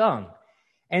Lord of Dung.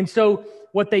 And so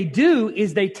what they do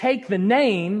is they take the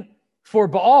name for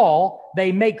Baal,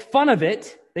 they make fun of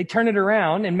it, they turn it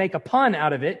around and make a pun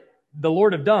out of it, the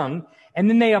Lord of Dung, and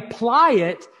then they apply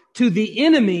it to the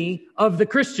enemy of the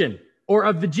Christian or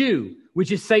of the Jew,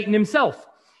 which is Satan himself.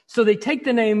 So they take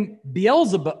the name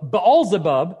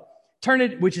Baal-zebub,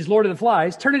 which is Lord of the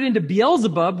Flies, turn it into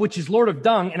Beelzebub, which is Lord of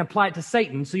Dung, and apply it to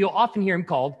Satan. So you'll often hear him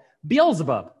called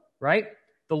Beelzebub, right?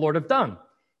 The Lord of Dung.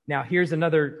 Now, here's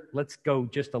another, let's go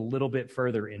just a little bit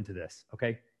further into this,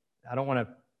 okay? I don't want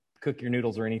to cook your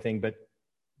noodles or anything, but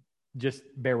just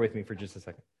bear with me for just a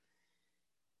second.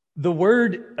 The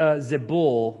word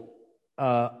Zebul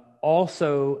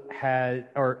also has,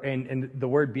 and the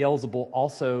word Beelzebul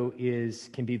also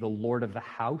can be the Lord of the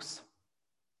house.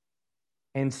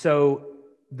 And so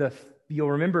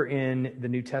you'll remember in the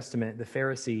New Testament, the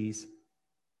Pharisees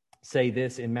say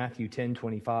this in Matthew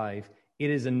 10:25, it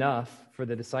is enough for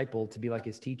the disciple to be like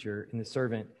his teacher and the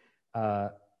servant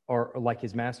or like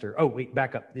his master. Oh, wait,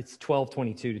 back up. It's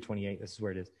 12:22-28. This is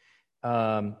where it is.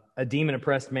 A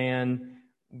demon-oppressed man,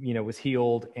 was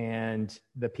healed, and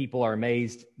the people are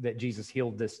amazed that Jesus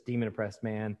healed this demon-oppressed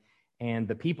man. And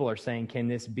the people are saying, can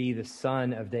this be the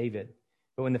son of David?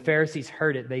 But when the Pharisees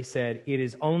heard it, they said, it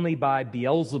is only by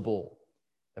Beelzebul,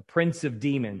 the prince of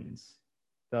demons,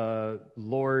 the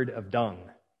Lord of Dung,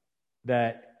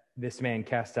 that this man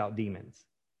casts out demons.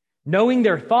 Knowing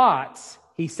their thoughts,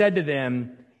 he said to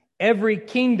them, every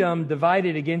kingdom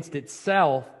divided against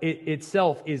itself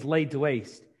is laid to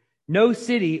waste. No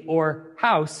city or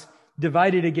house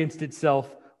divided against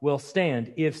itself will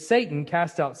stand. If Satan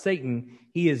casts out Satan,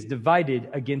 he is divided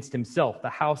against himself. The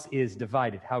house is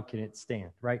divided. How can it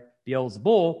stand, right?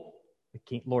 Beelzebul, the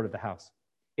king, Lord of the house.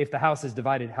 If the house is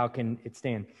divided, how can it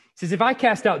stand? He says, if I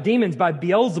cast out demons by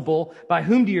Beelzebul, by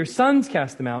whom do your sons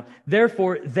cast them out?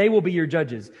 Therefore, they will be your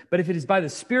judges. But if it is by the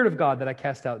Spirit of God that I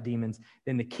cast out demons,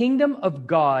 then the kingdom of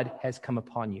God has come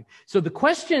upon you. So the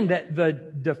question that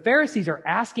the Pharisees are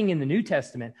asking in the New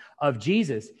Testament of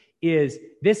Jesus is,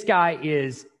 this guy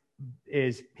is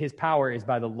his power is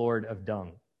by the Lord of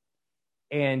Dung.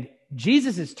 And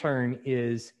Jesus's turn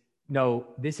is, no,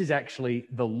 this is actually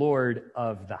the Lord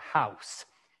of the house.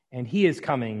 And he is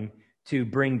coming to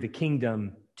bring the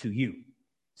kingdom to you.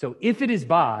 So if it is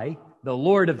by the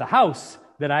Lord of the house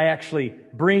that I actually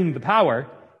bring the power,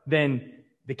 then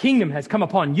the kingdom has come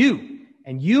upon you,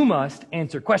 and you must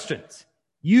answer questions.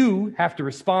 You have to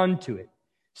respond to it.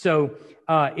 So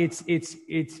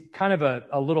it's kind of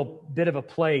a little bit of a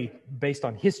play based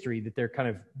on history that they're kind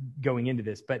of going into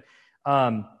this. But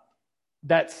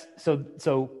that's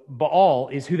so Baal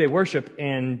is who they worship,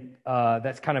 and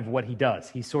that's kind of what he does.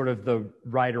 He's sort of the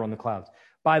rider on the clouds.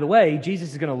 By the way,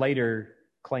 Jesus is going to later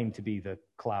claim to be the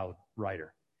cloud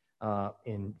rider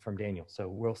from Daniel. So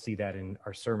we'll see that in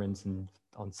our sermons and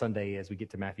on Sunday as we get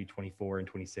to Matthew 24 and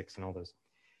 26 and all those.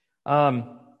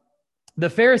 The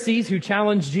Pharisees who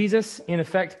challenged Jesus, in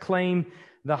effect, claim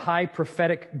the high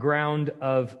prophetic ground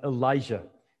of Elijah.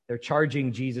 They're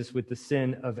charging Jesus with the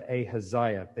sin of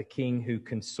Ahaziah, the king who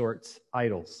consorts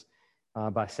idols,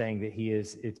 by saying that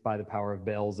it's by the power of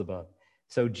Beelzebub.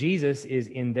 So Jesus is,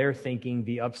 in their thinking,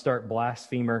 the upstart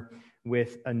blasphemer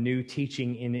with a new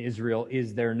teaching in Israel.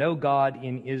 Is there no God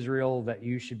in Israel that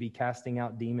you should be casting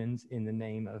out demons in the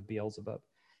name of Beelzebub?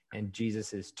 And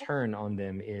Jesus's turn on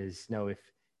them is, no, if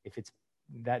it's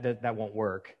that won't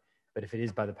work. But if it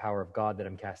is by the power of God that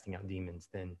I'm casting out demons,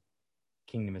 then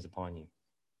kingdom is upon you.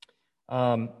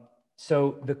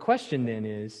 So the question then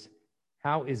is,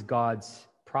 how is God's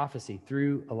prophecy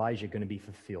through Elijah going to be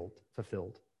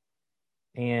fulfilled?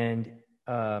 And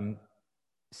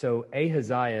so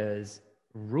Ahaziah's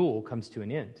rule comes to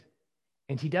an end,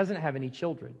 and he doesn't have any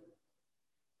children,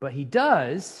 but he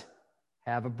does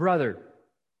have a brother,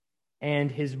 and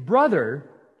his brother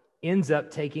ends up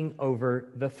taking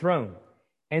over the throne.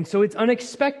 And so it's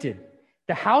unexpected.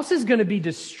 The house is going to be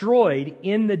destroyed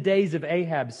in the days of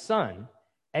Ahab's son.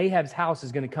 Ahab's house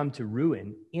is going to come to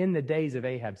ruin in the days of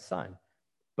Ahab's son.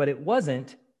 But it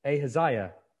wasn't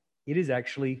Ahaziah. It is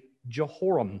actually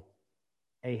Jehoram,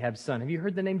 Ahab's son. Have you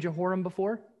heard the name Jehoram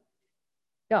before?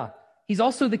 Yeah. He's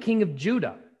also the king of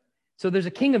Judah. So there's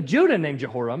a king of Judah named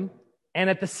Jehoram, and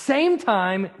at the same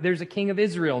time, there's a king of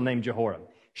Israel named Jehoram.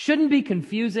 Shouldn't be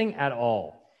confusing at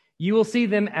all. You will see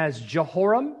them as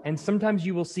Jehoram, and sometimes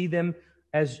you will see them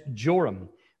as Joram.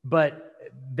 But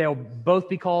they'll both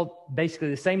be called basically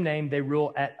the same name. They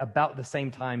rule at about the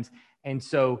same times. And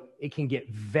so it can get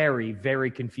very,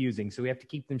 very confusing. So we have to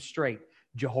keep them straight.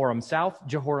 Jehoram South,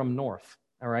 Jehoram North.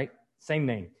 All right, same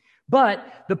name.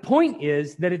 But the point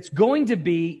is that it's going to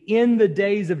be in the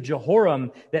days of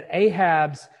Jehoram that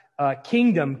Ahab's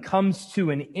kingdom comes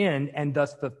to an end and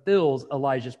thus fulfills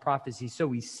Elijah's prophecy. So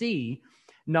we see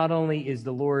not only is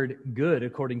the Lord good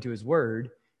according to his word,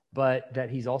 but that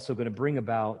he's also going to bring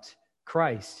about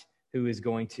Christ, who is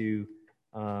going to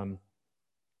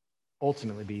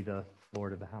ultimately be the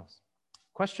Lord of the house.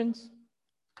 Questions?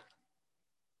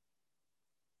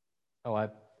 Oh, I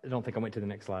don't think I went to the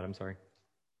next slide. I'm sorry.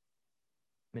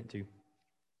 Meant to.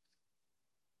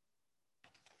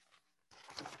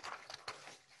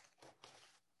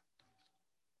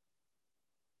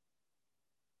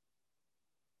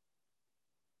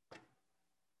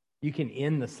 You can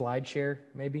end the slide share,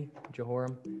 maybe,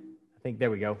 Jehoram. I think,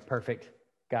 there we go. Perfect.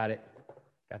 Got it.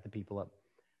 Got the people up.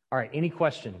 All right, any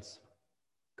questions?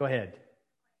 Go ahead,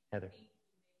 Heather.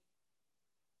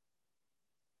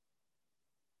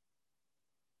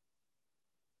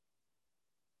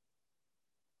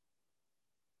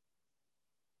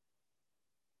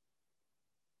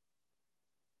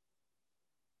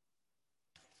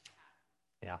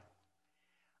 Yeah.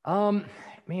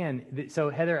 So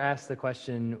Heather asked the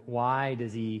question, why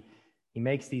does he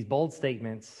makes these bold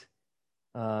statements,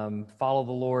 follow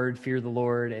the Lord, fear the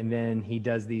Lord, and then he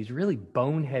does these really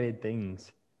boneheaded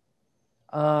things.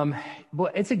 Well,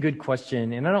 it's a good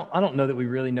question, and I don't know that we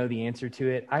really know the answer to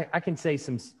it. I can say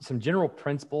some general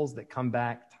principles that come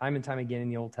back time and time again in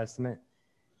the Old Testament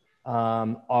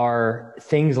are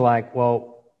things like,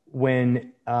 well,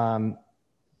 when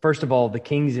first of all, the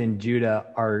kings in Judah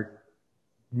are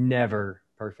never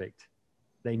perfect.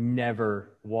 They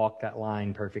never walk that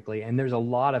line perfectly. And there's a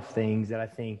lot of things that I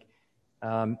think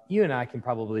you and I can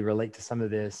probably relate to some of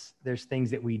this. There's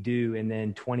things that we do, and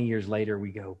then 20 years later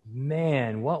we go,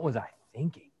 man, what was I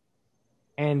thinking?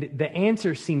 And the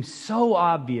answer seems so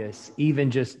obvious,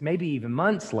 even just maybe even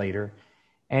months later.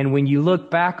 And when you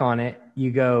look back on it,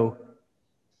 you go,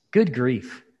 good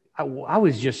grief. I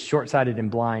was just short-sighted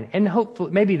and blind. And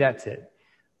hopefully, maybe that's it.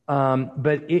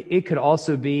 But it could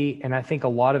also be, and I think a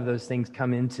lot of those things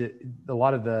come into, a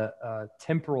lot of the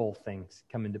temporal things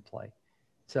come into play.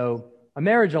 So a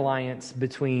marriage alliance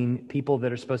between people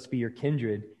that are supposed to be your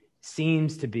kindred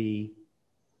seems to be,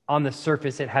 on the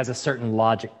surface, it has a certain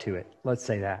logic to it. Let's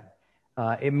say that.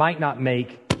 It might not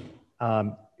make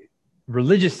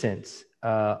religious sense,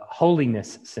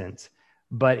 holiness sense,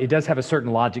 but it does have a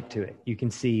certain logic to it. You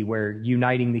can see where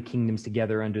uniting the kingdoms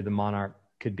together under the monarch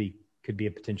could be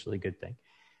a potentially good thing.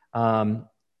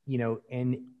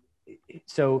 And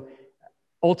so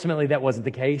ultimately that wasn't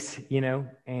the case,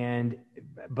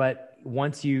 but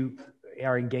once you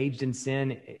are engaged in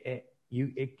sin,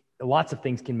 lots of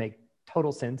things can make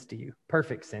total sense to you,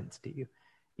 perfect sense to you,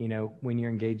 when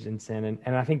you're engaged in sin.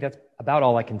 And I think that's about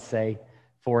all I can say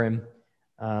for him.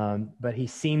 But he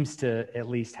seems to at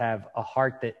least have a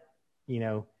heart that,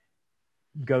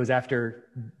 goes after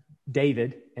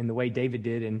David and the way David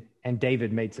did, and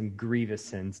David made some grievous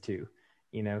sins too,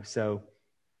 so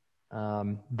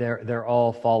they're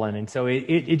all fallen. And so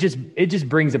it just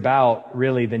brings about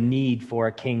really the need for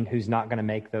a king who's not going to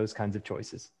make those kinds of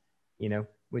choices,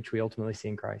 which we ultimately see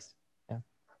in Christ. Yeah.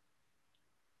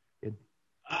 Good.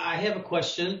 I have a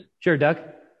question. Sure, Doug.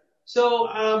 So,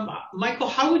 Michael,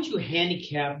 how would you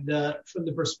handicap from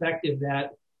the perspective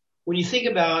that when you think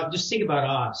about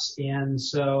us, and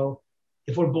so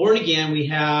if we're born again, we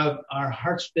have our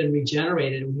hearts been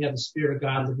regenerated, and we have the Spirit of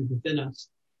God living within us,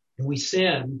 and we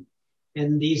sin.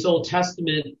 And these Old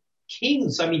Testament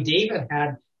kings, David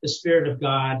had the Spirit of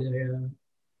God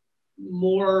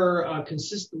more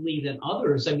consistently than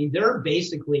others. They're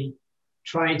basically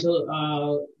trying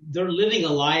to, they're living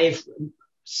a life,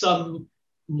 some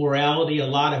morality, a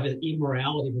lot of it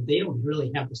immorality, but they don't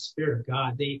really have the Spirit of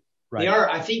God. They are,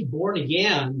 I think, born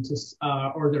again,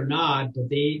 or they're not, but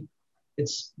they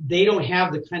don't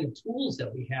have the kind of tools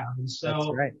that we have. And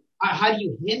so how do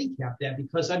you handicap that?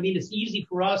 Because it's easy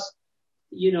for us,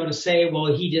 to say,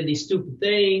 well, he did these stupid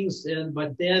things,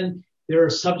 but then they're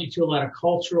subject to a lot of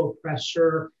cultural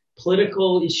pressure,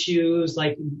 political issues,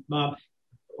 like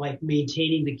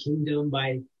maintaining the kingdom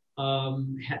by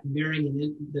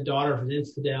marrying the daughter of an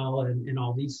infidel and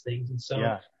all these things. And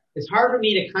so it's hard for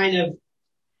me to kind of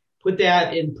put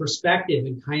that in perspective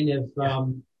and kind of,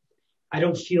 I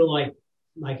don't feel like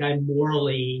I'm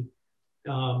morally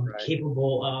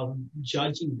capable of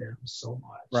judging them so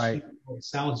much. Right. It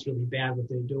sounds really bad what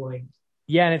they're doing.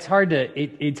 Yeah, and it's hard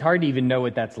to even know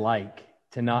what that's like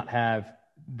to not have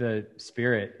the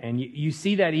Spirit. And you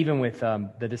see that even with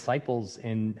the disciples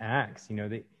in Acts.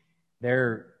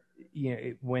 They're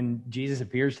when Jesus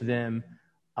appears to them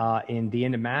in the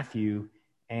end of Matthew,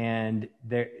 And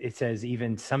there, it says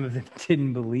even some of them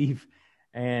didn't believe.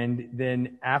 And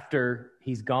then after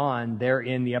he's gone, they're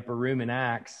in the upper room in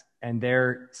Acts, and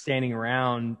they're standing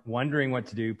around wondering what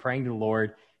to do, praying to the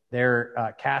Lord.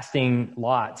 They're casting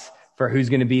lots for who's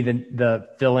going to be the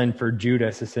fill-in for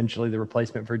Judas, essentially the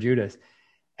replacement for Judas.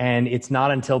 And it's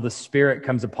not until the Spirit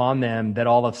comes upon them that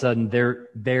all of a sudden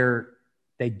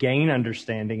they gain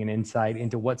understanding and insight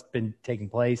into what's been taking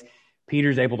place.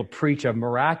 Peter's able to preach a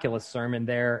miraculous sermon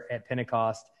there at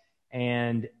Pentecost,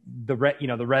 and the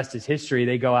rest is history.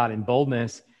 They go out in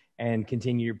boldness and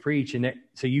continue to preach. And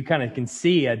so you kind of can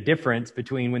see a difference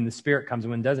between when the Spirit comes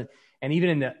and when it doesn't. And even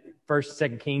in the 1st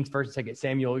and 2nd Kings, 1st and 2nd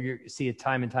Samuel, you see it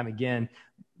time and time again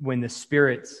when the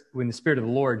Spirit of the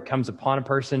Lord comes upon a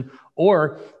person,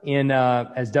 or in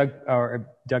as Doug kind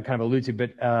of alluded to,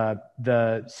 but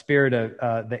the spirit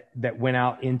of that went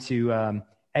out into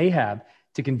Ahab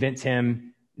to convince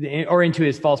him, or into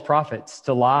his false prophets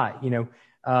to lie,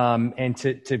 and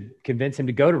to convince him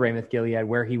to go to Ramoth Gilead,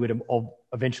 where he would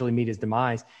eventually meet his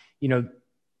demise.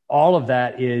 All of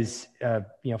that is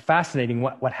fascinating.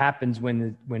 What happens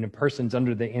when a person's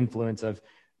under the influence of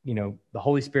the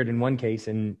Holy Spirit in one case,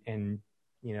 and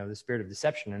the spirit of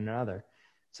deception in another.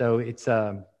 So it's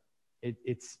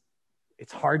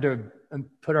hard to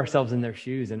put ourselves in their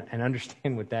shoes and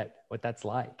understand what that's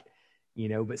like,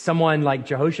 but someone like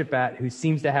Jehoshaphat, who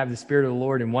seems to have the Spirit of the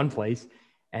Lord in one place,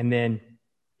 and then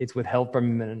it's withheld from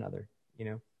him in another.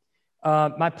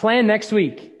 My plan next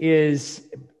week is,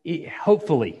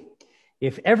 hopefully,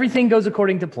 if everything goes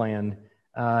according to plan,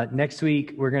 next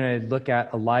week we're going to look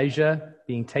at Elijah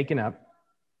being taken up,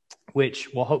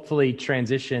 which will hopefully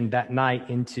transition that night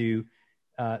into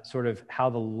sort of how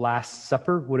the Last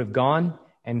Supper would have gone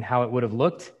and how it would have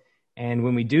looked. And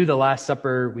when we do the Last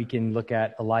Supper, we can look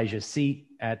at Elijah's seat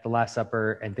at the Last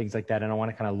Supper and things like that. And I want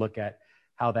to kind of look at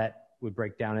how that would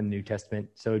break down in the New Testament.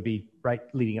 So it'd be right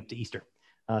leading up to Easter.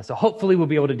 So hopefully we'll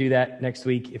be able to do that next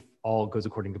week if all goes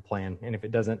according to plan. And if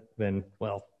it doesn't, then,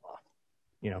 well,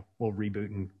 we'll reboot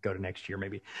and go to next year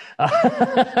maybe. All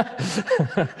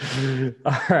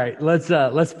right,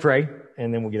 let's pray,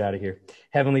 and then we'll get out of here.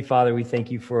 Heavenly Father, we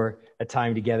thank you for a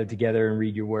time together and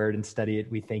read your word and study it.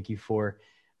 We thank you for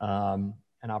an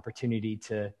opportunity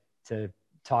to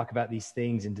talk about these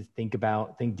things and to think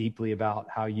deeply about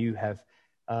how you have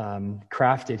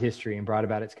crafted history and brought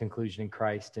about its conclusion in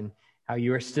Christ, and how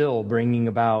you are still bringing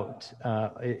about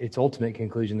its ultimate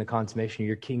conclusion, the consummation of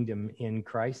your kingdom in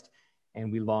Christ. And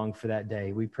we long for that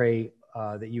day. We pray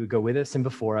that you would go with us and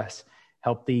before us.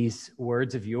 Help these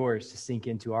words of yours to sink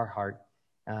into our heart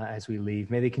as we leave.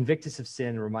 May they convict us of sin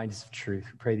and remind us of truth.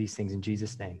 We pray these things in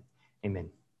Jesus' name. Amen.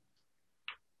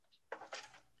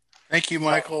 Thank you,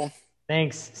 Michael.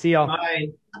 Thanks. See y'all. Bye.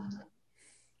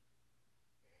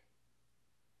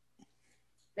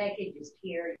 They could just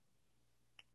hear